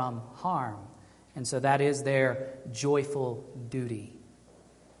safe from harm. And so that is their joyful duty.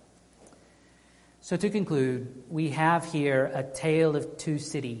 So to conclude, we have here a tale of two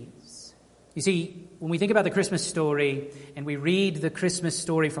cities. You see, when we think about the Christmas story, and we read the Christmas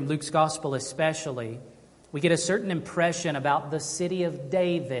story from Luke's Gospel especially, we get a certain impression about the city of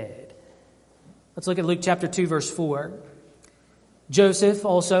David. Let's look at Luke chapter 2, verse 4. Joseph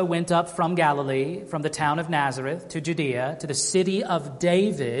also went up from Galilee, from the town of Nazareth to Judea, to the city of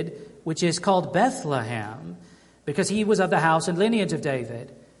David, which is called Bethlehem, because he was of the house and lineage of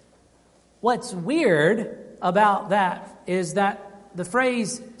David. What's weird about that is that the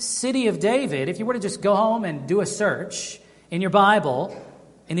phrase city of David, if you were to just go home and do a search in your Bible,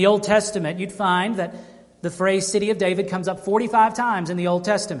 in the Old Testament, you'd find that the phrase city of David comes up 45 times in the Old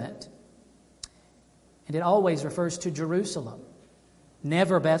Testament. And it always refers to Jerusalem,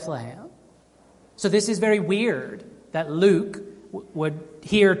 never Bethlehem. So this is very weird that Luke would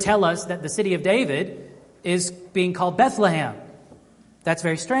here tell us that the city of David is being called Bethlehem. That's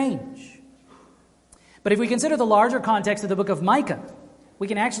very strange. But if we consider the larger context of the book of Micah, we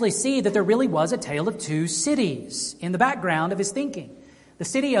can actually see that there really was a tale of two cities in the background of his thinking. The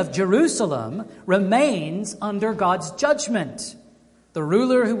city of Jerusalem remains under God's judgment. The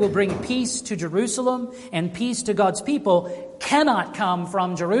ruler who will bring peace to Jerusalem and peace to God's people cannot come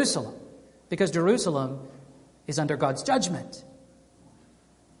from Jerusalem, because Jerusalem is under God's judgment.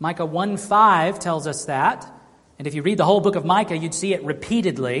 Micah 1:5 tells us that. And if you read the whole book of Micah, you'd see it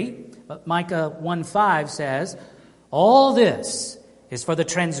repeatedly. But Micah 1:5 says, all this is for the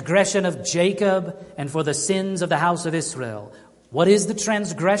transgression of Jacob and for the sins of the house of Israel. What is the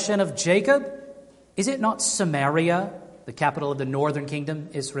transgression of Jacob? Is it not Samaria, the capital of the northern kingdom,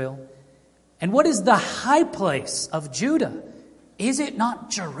 Israel? And what is the high place of Judah? Is it not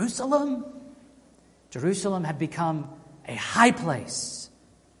Jerusalem? Jerusalem had become a high place.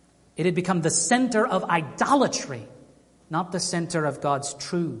 It had become the center of idolatry not the center of God's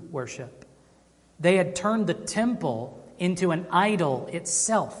true worship. They had turned the temple into an idol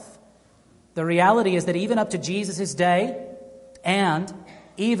itself. The reality is that even up to Jesus' day and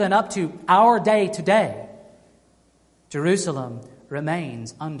even up to our day today, Jerusalem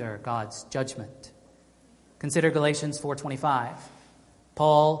remains under God's judgment. Consider Galatians 4:25.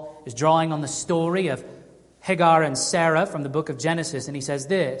 Paul is drawing on the story of Hagar and Sarah from the book of Genesis, and he says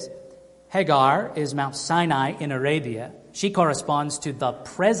this: Hagar is Mount Sinai in Arabia. She corresponds to the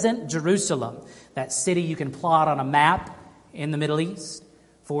present Jerusalem, that city you can plot on a map in the Middle East.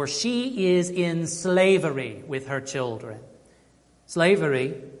 For she is in slavery with her children.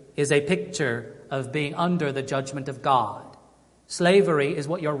 Slavery is a picture of being under the judgment of God. Slavery is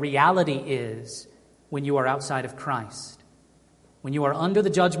what your reality is when you are outside of Christ. When you are under the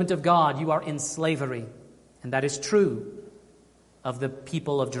judgment of God, you are in slavery. And that is true of the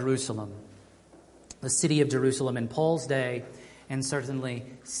people of Jerusalem, the city of Jerusalem in Paul's day, and certainly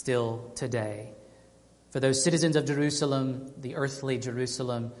still today. For those citizens of Jerusalem, the earthly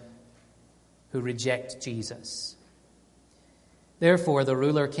Jerusalem, who reject Jesus. Therefore, the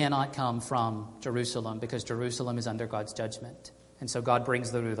ruler cannot come from Jerusalem because Jerusalem is under God's judgment. And so God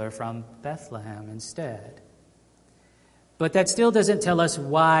brings the ruler from Bethlehem instead. But that still doesn't tell us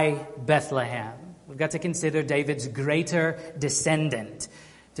why Bethlehem. We've got to consider David's greater descendant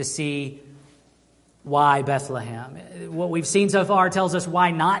to see why Bethlehem. What we've seen so far tells us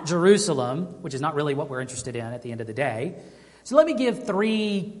why not Jerusalem, which is not really what we're interested in at the end of the day. So let me give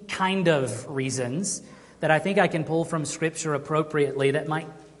three kind of reasons that I think I can pull from Scripture appropriately that might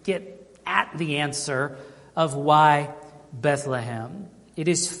get at the answer of why Bethlehem. It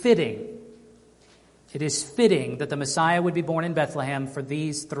is fitting that the Messiah would be born in Bethlehem for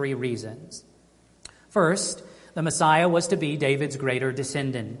these three reasons. First, the Messiah was to be David's greater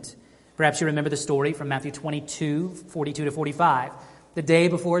descendant. Perhaps you remember the story from Matthew 22, 42 to 45. The day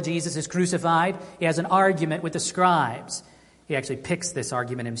before Jesus is crucified, he has an argument with the scribes. He actually picks this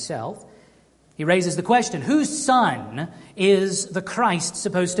argument himself. He raises the question, whose son is the Christ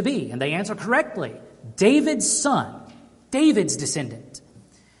supposed to be? And they answer correctly, David's son, David's descendant.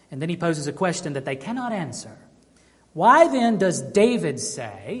 And then he poses a question that they cannot answer. Why then does David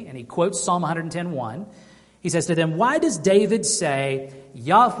say, and he quotes Psalm 110:1, he says to them, why does David say,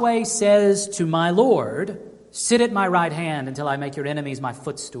 Yahweh says to my Lord, sit at my right hand until I make your enemies my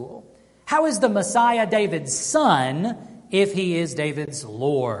footstool? How is the Messiah David's son if he is David's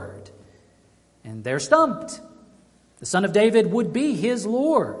Lord? And they're stumped. The son of David would be his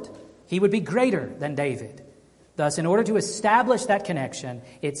Lord. He would be greater than David. Thus, in order to establish that connection,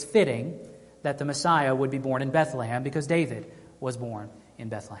 it's fitting that the Messiah would be born in Bethlehem because David was born in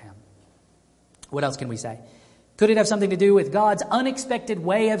Bethlehem. What else can we say? Could it have something to do with God's unexpected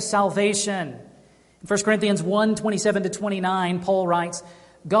way of salvation? In 1 Corinthians 1, 27 to 29, Paul writes,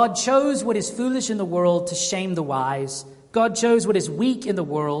 God chose what is foolish in the world to shame the wise. God chose what is weak in the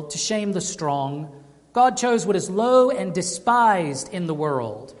world to shame the strong. God chose what is low and despised in the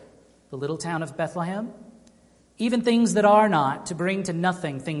world, the little town of Bethlehem, even things that are not, to bring to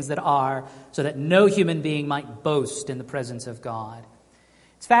nothing things that are, so that no human being might boast in the presence of God.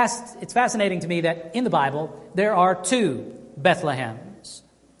 It's fascinating to me that in the Bible, there are two Bethlehems.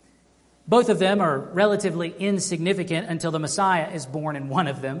 Both of them are relatively insignificant until the Messiah is born in one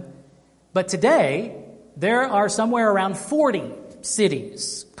of them. But today, there are somewhere around 40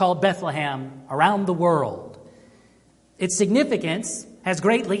 cities called Bethlehem around the world. Its significance has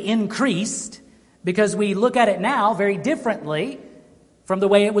greatly increased because we look at it now very differently from the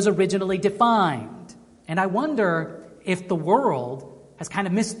way it was originally defined. And I wonder if the world has kind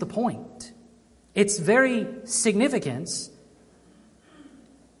of missed the point. Its very significance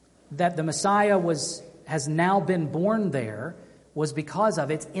that the Messiah has now been born there was because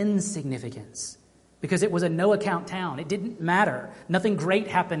of its insignificance. Because it was a no-account town. It didn't matter. Nothing great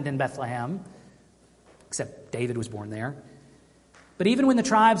happened in Bethlehem, except David was born there. But even when the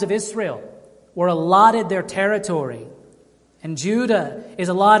tribes of Israel were allotted their territory, and Judah is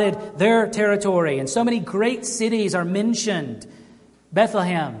allotted their territory, and so many great cities are mentioned,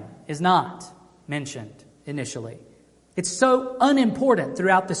 Bethlehem is not mentioned initially. It's so unimportant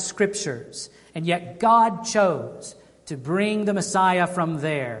throughout the Scriptures, and yet God chose to bring the Messiah from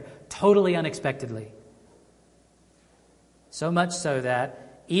there totally unexpectedly. So much so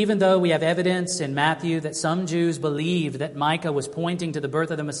that even though we have evidence in Matthew that some Jews believed that Micah was pointing to the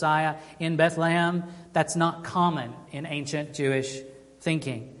birth of the Messiah in Bethlehem, that's not common in ancient Jewish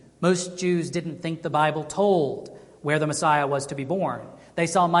thinking. Most Jews didn't think the Bible told where the Messiah was to be born. They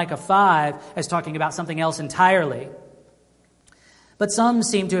saw Micah 5 as talking about something else entirely. But some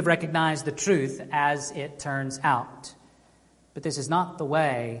seem to have recognized the truth as it turns out. But this is not the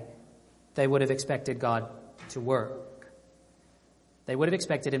way they would have expected God to work. They would have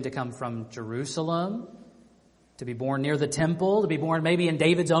expected him to come from Jerusalem, to be born near the temple, to be born maybe in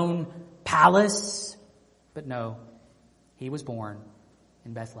David's own palace. But no, he was born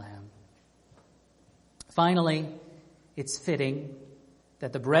in Bethlehem. Finally, it's fitting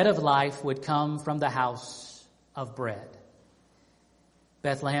that the bread of life would come from the house of bread.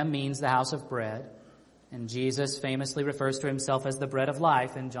 Bethlehem means the house of bread, and Jesus famously refers to himself as the bread of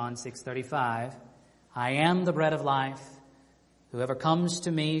life in John 6:35. I am the bread of life. Whoever comes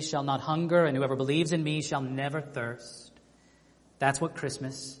to me shall not hunger, and whoever believes in me shall never thirst. That's what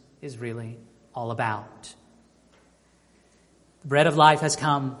Christmas is really all about. The bread of life has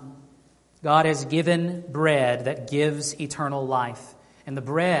come. God has given bread that gives eternal life. And the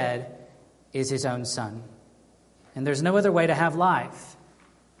bread is his own Son. And there's no other way to have life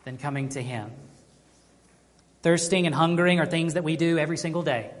than coming to him. Thirsting and hungering are things that we do every single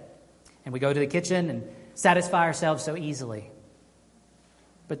day. And we go to the kitchen and satisfy ourselves so easily.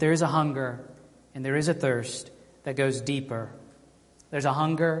 But there is a hunger and there is a thirst that goes deeper. There's a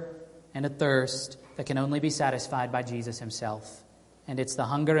hunger and a thirst that can only be satisfied by Jesus himself. And it's the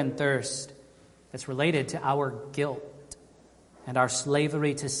hunger and thirst that's related to our guilt and our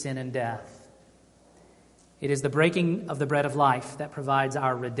slavery to sin and death. It is the breaking of the bread of life that provides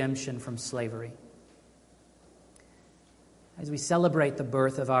our redemption from slavery. As we celebrate the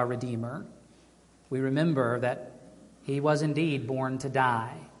birth of our Redeemer, we remember that he was indeed born to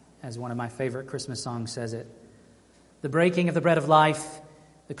die, as one of my favorite Christmas songs says it. The breaking of the bread of life,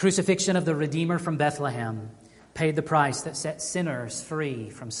 the crucifixion of the Redeemer from Bethlehem, paid the price that set sinners free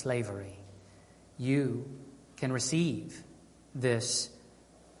from slavery. You can receive this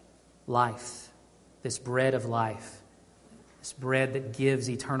life, this bread of life, this bread that gives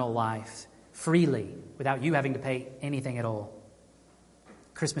eternal life freely without you having to pay anything at all.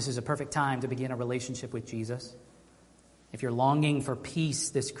 Christmas is a perfect time to begin a relationship with Jesus. If you're longing for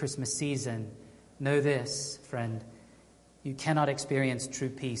peace this Christmas season, know this, friend, you cannot experience true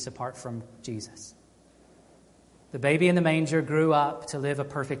peace apart from Jesus. The baby in the manger grew up to live a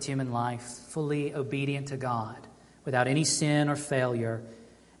perfect human life, fully obedient to God, without any sin or failure,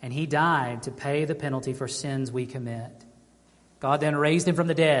 and he died to pay the penalty for sins we commit. God then raised him from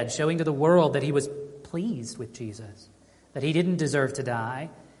the dead, showing to the world that he was pleased with Jesus, that he didn't deserve to die,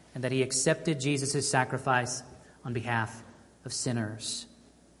 and that he accepted Jesus' sacrifice on behalf of sinners.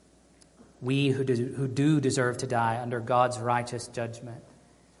 We who do deserve to die under God's righteous judgment.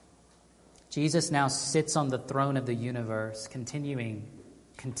 Jesus now sits on the throne of the universe, continuing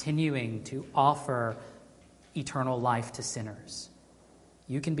to offer eternal life to sinners.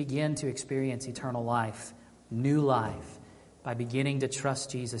 You can begin to experience eternal life, new life, by beginning to trust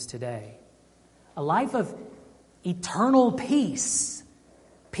Jesus today. A life of eternal peace.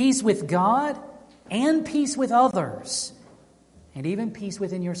 Peace with God and peace with others. And even peace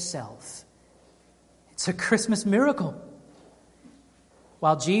within yourself. It's a Christmas miracle.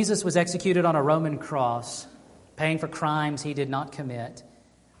 While Jesus was executed on a Roman cross, paying for crimes he did not commit,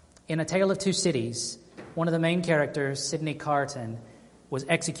 in A Tale of Two Cities, one of the main characters, Sidney Carton, was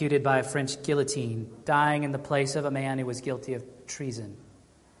executed by a French guillotine, dying in the place of a man who was guilty of treason.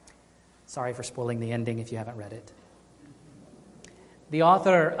 Sorry for spoiling the ending if you haven't read it. The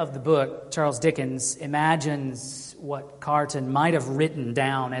author of the book, Charles Dickens, imagines what Carton might have written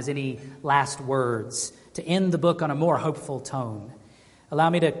down as any last words to end the book on a more hopeful tone. Allow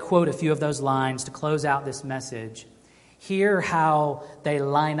me to quote a few of those lines to close out this message. Hear how they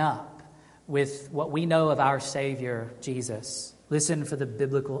line up with what we know of our Savior, Jesus. Listen for the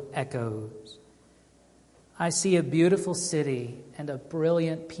biblical echoes. I see a beautiful city and a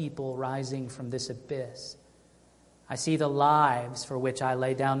brilliant people rising from this abyss. I see the lives for which I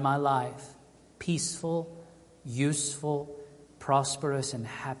lay down my life, peaceful, useful, prosperous, and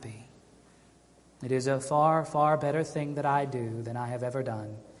happy. It is a far, far better thing that I do than I have ever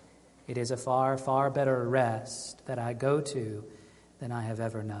done. It is a far, far better rest that I go to than I have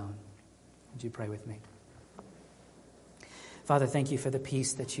ever known. Would you pray with me? Father, thank you for the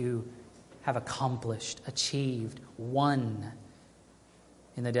peace that you have accomplished, achieved, won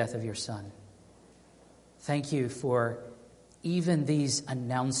in the death of your Son. Thank you for even these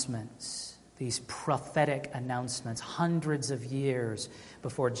announcements, these prophetic announcements, hundreds of years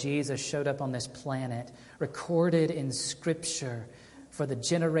before Jesus showed up on this planet, recorded in Scripture for the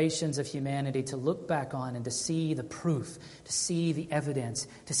generations of humanity to look back on and to see the proof, to see the evidence,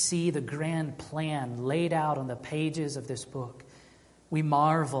 to see the grand plan laid out on the pages of this book. We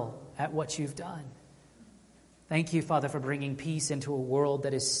marvel at what you've done. Thank you, Father, for bringing peace into a world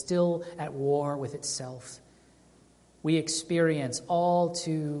that is still at war with itself. we experience all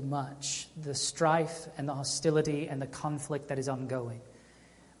too much the strife and the hostility and the conflict that is ongoing.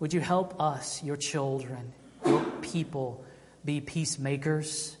 Would you help us, your children, your people, be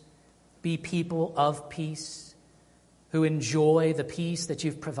peacemakers, be people of peace, who enjoy the peace that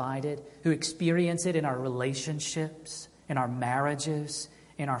you've provided, who experience it in our relationships, in our marriages,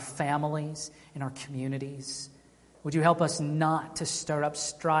 in our families, in our communities. Would you help us not to stir up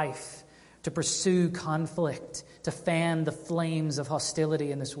strife, to pursue conflict, to fan the flames of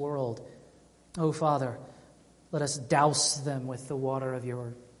hostility in this world? Oh, Father, let us douse them with the water of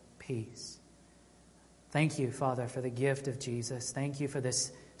your peace. Thank you, Father, for the gift of Jesus. Thank you for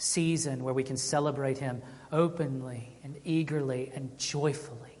this season where we can celebrate him openly and eagerly and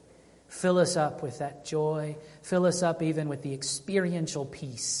joyfully. Fill us up with that joy. Fill us up even with the experiential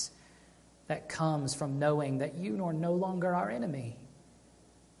peace that comes from knowing that you are no longer our enemy.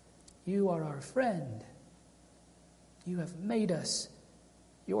 You are our friend. You have made us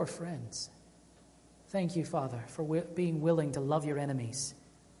your friends. Thank you, Father, for being willing to love your enemies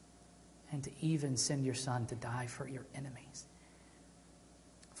and to even send your Son to die for your enemies.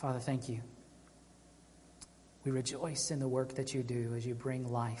 Father, thank you. We rejoice in the work that you do as you bring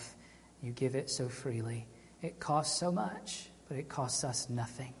life. You give it so freely. It costs so much, but it costs us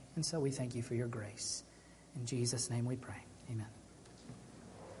nothing. And so we thank you for your grace. In Jesus' name we pray. Amen.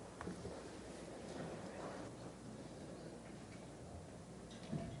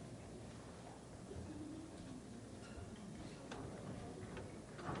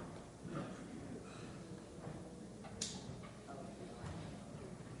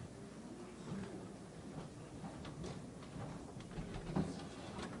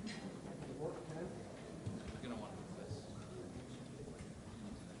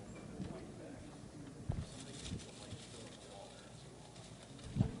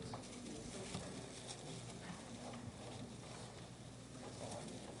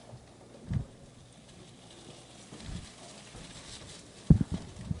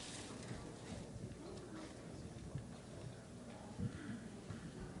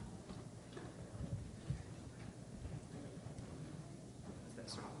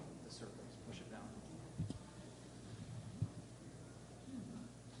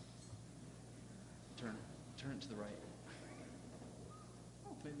 Turn it to the right.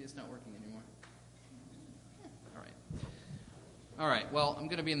 Oh, maybe it's not working anymore. All right. Well, I'm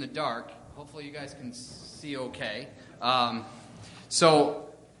going to be in the dark. Hopefully you guys can see okay. So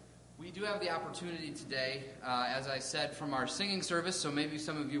we do have the opportunity today, as I said, from our singing service, so maybe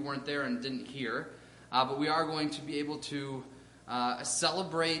some of you weren't there and didn't hear, but we are going to be able to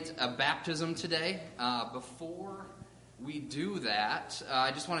celebrate a baptism today. Before we do that,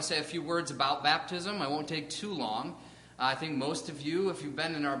 I just want to say a few words about baptism. I won't take too long. I think most of you, if you've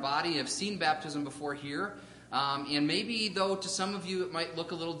been in our body, have seen baptism before here. And maybe, though, to some of you it might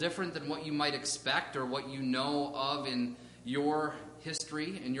look a little different than what you might expect or what you know of in your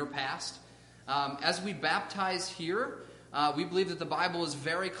history, in your past. As we baptize here, we believe that the Bible is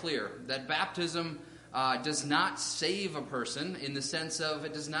very clear that baptism does not save a person in the sense of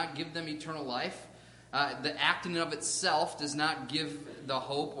it does not give them eternal life. The act in and of itself does not give the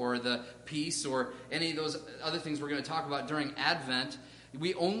hope or the peace or any of those other things we're going to talk about during Advent.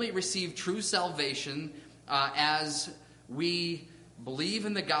 We only receive true salvation as we believe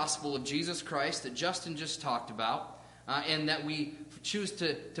in the gospel of Jesus Christ that Justin just talked about, and that we choose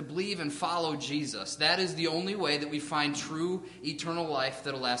to believe and follow Jesus. That is the only way that we find true eternal life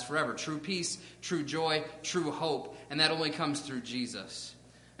that will last forever. True peace, true joy, true hope, and that only comes through Jesus.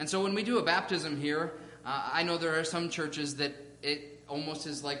 And so when we do a baptism here, I know there are some churches that it almost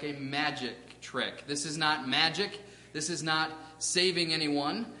is like a magic trick. This is not magic. This is not saving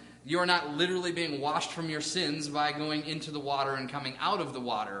anyone. You're not literally being washed from your sins by going into the water and coming out of the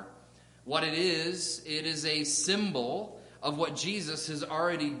water. What it is a symbol of what Jesus has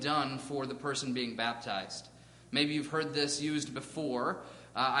already done for the person being baptized. Maybe you've heard this used before.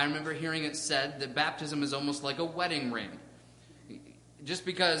 I remember hearing it said that baptism is almost like a wedding ring. Just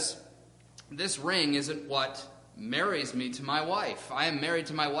because this ring isn't what marries me to my wife. I am married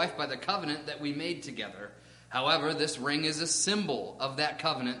to my wife by the covenant that we made together. However, this ring is a symbol of that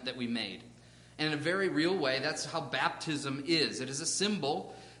covenant that we made. And in a very real way, that's how baptism is. It is a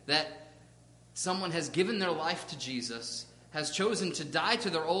symbol that someone has given their life to Jesus, has chosen to die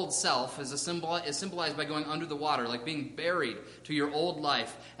to their old self, is symbolized by going under the water, like being buried to your old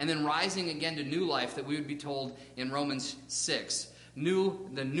life, and then rising again to new life that we would be told in Romans 6.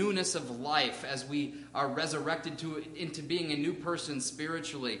 The newness of life as we are resurrected into being a new person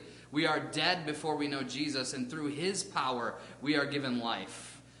spiritually. We are dead before we know Jesus, and through his power we are given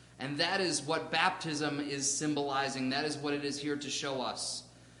life. And that is what baptism is symbolizing. That is what it is here to show us.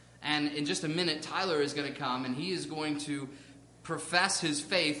 And in just a minute, Tyler is going to come, and he is going to profess his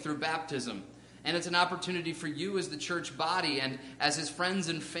faith through baptism. And it's an opportunity for you as the church body and as his friends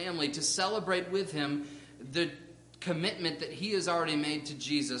and family to celebrate with him the commitment that he has already made to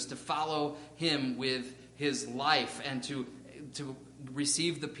Jesus, to follow him with his life and to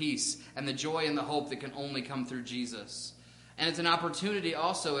receive the peace and the joy and the hope that can only come through Jesus. And it's an opportunity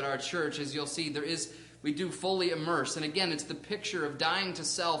also at our church, as you'll see, we do fully immerse. And again, it's the picture of dying to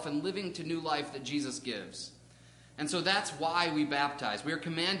self and living to new life that Jesus gives. And so that's why we baptize. We are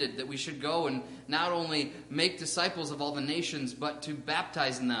commanded that we should go and not only make disciples of all the nations, but to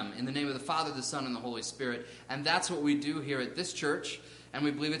baptize them in the name of the Father, the Son, and the Holy Spirit. And that's what we do here at this church, and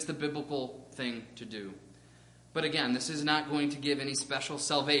we believe it's the biblical thing to do. But again, this is not going to give any special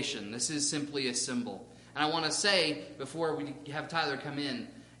salvation. This is simply a symbol. And I want to say, before we have Tyler come in,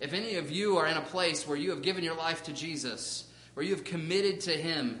 if any of you are in a place where you have given your life to Jesus, where you have committed to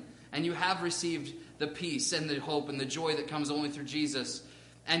him, and you have received the peace and the hope and the joy that comes only through Jesus,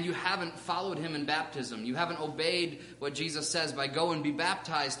 and you haven't followed him in baptism, you haven't obeyed what Jesus says by go and be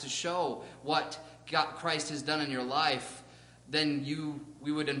baptized to show what Christ has done in your life, then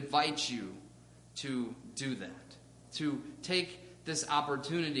we would invite you to do that, to take this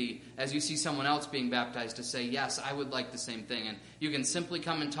opportunity as you see someone else being baptized to say, yes, I would like the same thing. And you can simply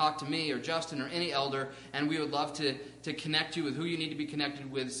come and talk to me or Justin or any elder, and we would love to connect you with who you need to be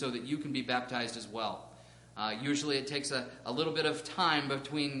connected with so that you can be baptized as well. Usually it takes a little bit of time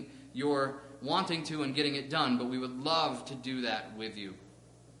between your wanting to and getting it done, but we would love to do that with you.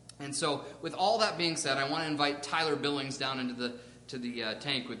 And so with all that being said, I want to invite Tyler Billings down into the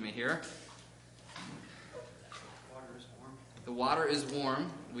tank with me here. The water is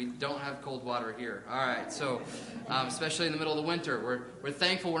warm. We don't have cold water here. All right, so especially in the middle of the winter, we're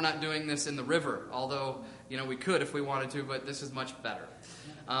thankful we're not doing this in the river, although we could if we wanted to, but this is much better.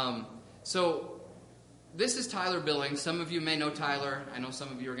 So this is Tyler Billings. Some of you may know Tyler. I know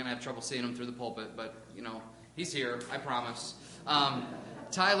some of you are going to have trouble seeing him through the pulpit, but he's here, I promise.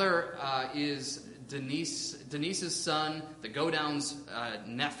 Tyler is Denise's son, the Godown's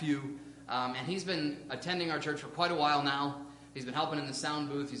nephew, and he's been attending our church for quite a while now. He's been helping in the sound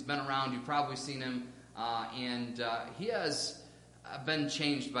booth. He's been around. You've probably seen him. And he has been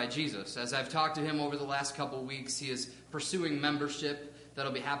changed by Jesus. As I've talked to him over the last couple of weeks, he is pursuing membership.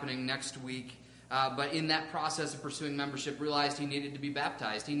 That'll be happening next week. But in that process of pursuing membership, realized he needed to be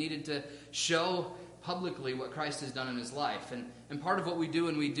baptized. He needed to show publicly what Christ has done in his life. And part of what we do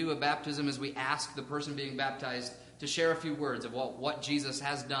when we do a baptism is we ask the person being baptized to share a few words of what Jesus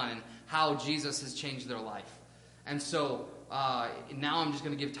has done and how Jesus has changed their life. And so now I'm just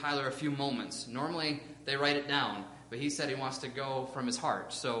going to give Tyler a few moments. Normally they write it down, but he said he wants to go from his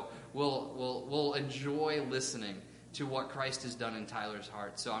heart. So we'll enjoy listening to what Christ has done in Tyler's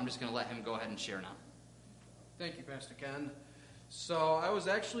heart. So I'm just going to let him go ahead and share now. Thank you, Pastor Ken. So I was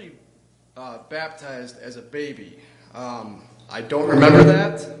actually baptized as a baby. I don't remember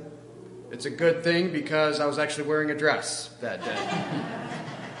that. It's a good thing because I was actually wearing a dress that day.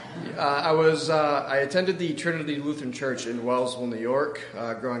 I attended the Trinity Lutheran Church in Wellsville, New York,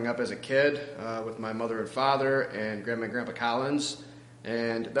 growing up as a kid with my mother and father and Grandma and Grandpa Collins.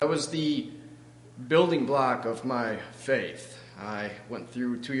 And that was the building block of my faith. I went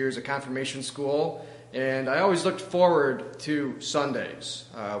through 2 years of confirmation school, and I always looked forward to Sundays.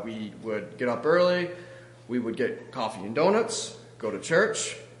 We would get up early, we would get coffee and donuts, go to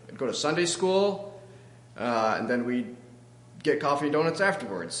church, go to Sunday school, and then we'd get coffee and donuts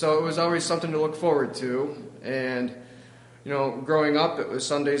afterwards. So it was always something to look forward to. And, growing up,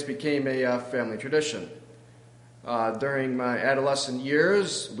 Sundays became a family tradition. During my adolescent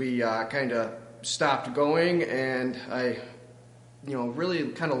years, we kind of stopped going, and I, really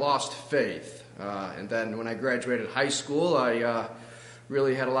kind of lost faith. And then when I graduated high school, I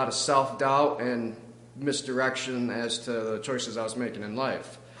really had a lot of self-doubt and misdirection as to the choices I was making in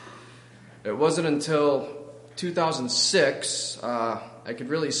life. It wasn't until 2006 I could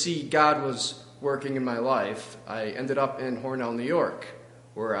really see God was working in my life. I ended up in Hornell, New York,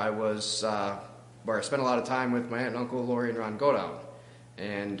 where I spent a lot of time with my aunt and uncle Lori and Ron Godown,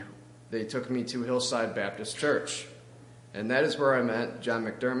 and they took me to Hillside Baptist Church, and that is where I met John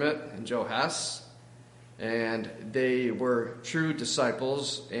McDermott and Joe Hess, and they were true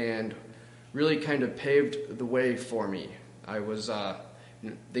disciples and really kind of paved the way for me.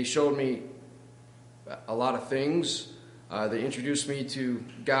 They showed me a lot of things. They introduced me to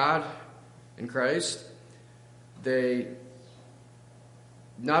God and Christ. They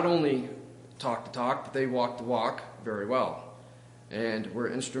not only talked the talk, but they walked the walk very well. and were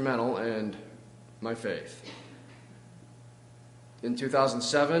instrumental in my faith. In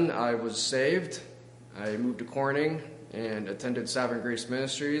 2007, I was saved. I moved to Corning and attended Sovereign Grace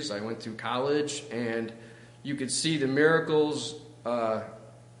Ministries. I went to college, and you could see the miracles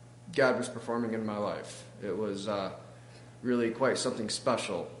God was performing in my life. It was really quite something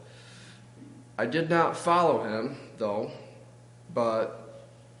special. I did not follow him, though, but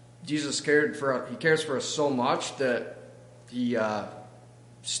Jesus cares for us so much that he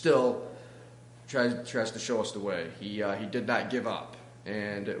still tries to show us the way. He did not give up.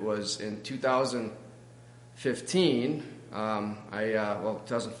 And it was in 2015,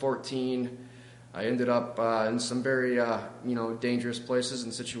 2014, I ended up in some very, dangerous places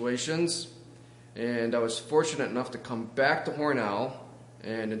and situations. And I was fortunate enough to come back to Hornell.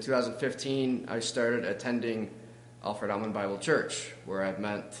 And in 2015, I started attending Alfred Alman Bible Church, where I've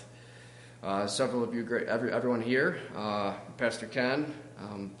met several of you, everyone here, Pastor Ken,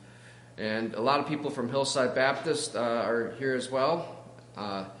 and a lot of people from Hillside Baptist are here as well.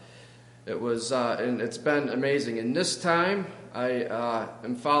 And it's been amazing. In this time, I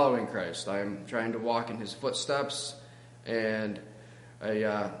am following Christ. I'm trying to walk in His footsteps, and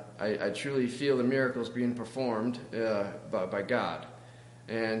I truly feel the miracles being performed by God.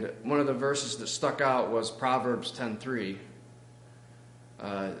 And one of the verses that stuck out was Proverbs 10:3.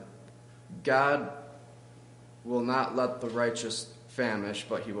 God will not let the righteous famish,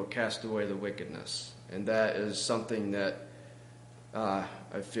 but He will cast away the wickedness. And that is something that I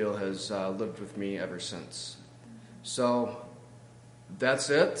feel has lived with me ever since. So that's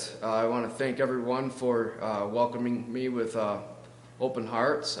it. I want to thank everyone for welcoming me with open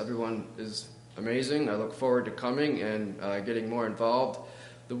hearts. Everyone is amazing. I look forward to coming and getting more involved.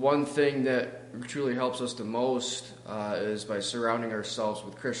 The one thing that truly helps us the most is by surrounding ourselves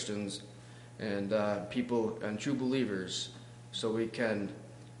with Christians and people and true believers, so we can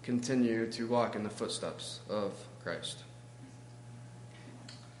continue to walk in the footsteps of Christ.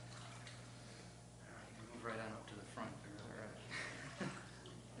 Move right on up to the front. All right.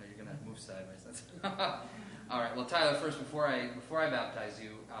 No, you're gonna move sideways. That's all right. Well, Tyler, first before I baptize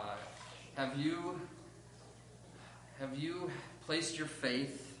you, have you placed your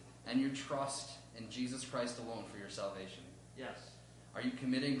faith and your trust in Jesus Christ alone for your salvation? Yes. Are you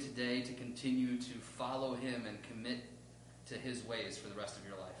committing today to continue to follow Him and commit to His ways for the rest of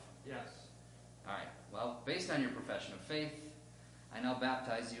your life? Yes. All right. Well, based on your profession of faith, I now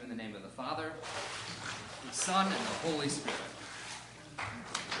baptize you in the name of the Father, the Son, and the Holy Spirit.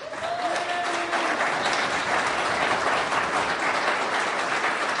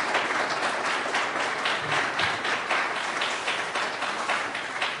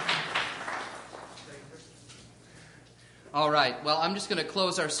 All right, well, I'm just going to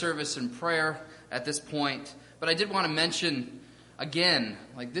close our service in prayer at this point. But I did want to mention, again,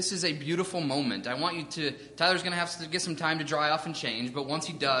 this is a beautiful moment. I want you to, Tyler's going to have to get some time to dry off and change, but once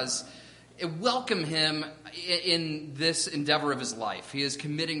he does, welcome him in this endeavor of his life. He is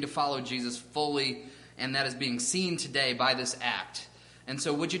committing to follow Jesus fully, and that is being seen today by this act. And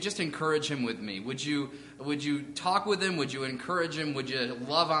so would you just encourage him with me? Would you talk with him? Would you encourage him? Would you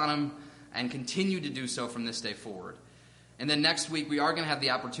love on him and continue to do so from this day forward? And then next week, we are going to have the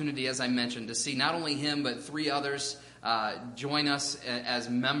opportunity, as I mentioned, to see not only him, but 3 others join us as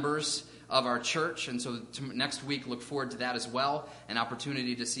members of our church. And so next week, look forward to that as well. An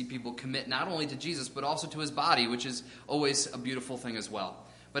opportunity to see people commit not only to Jesus, but also to His body, which is always a beautiful thing as well.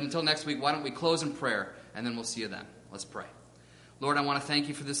 But until next week, why don't we close in prayer, and then we'll see you then. Let's pray. Lord, I want to thank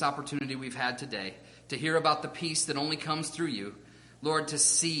You for this opportunity we've had today to hear about the peace that only comes through You. Lord, to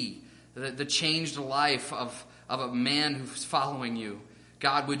see the changed life of a man who's following You.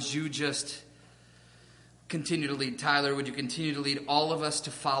 God, would You just continue to lead Tyler? Would You continue to lead all of us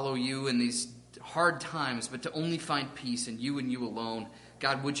to follow You in these hard times, but to only find peace in You and You alone?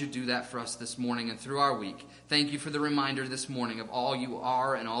 God, would You do that for us this morning and through our week? Thank You for the reminder this morning of all You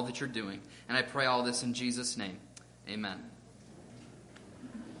are and all that You're doing. And I pray all this in Jesus' name. Amen.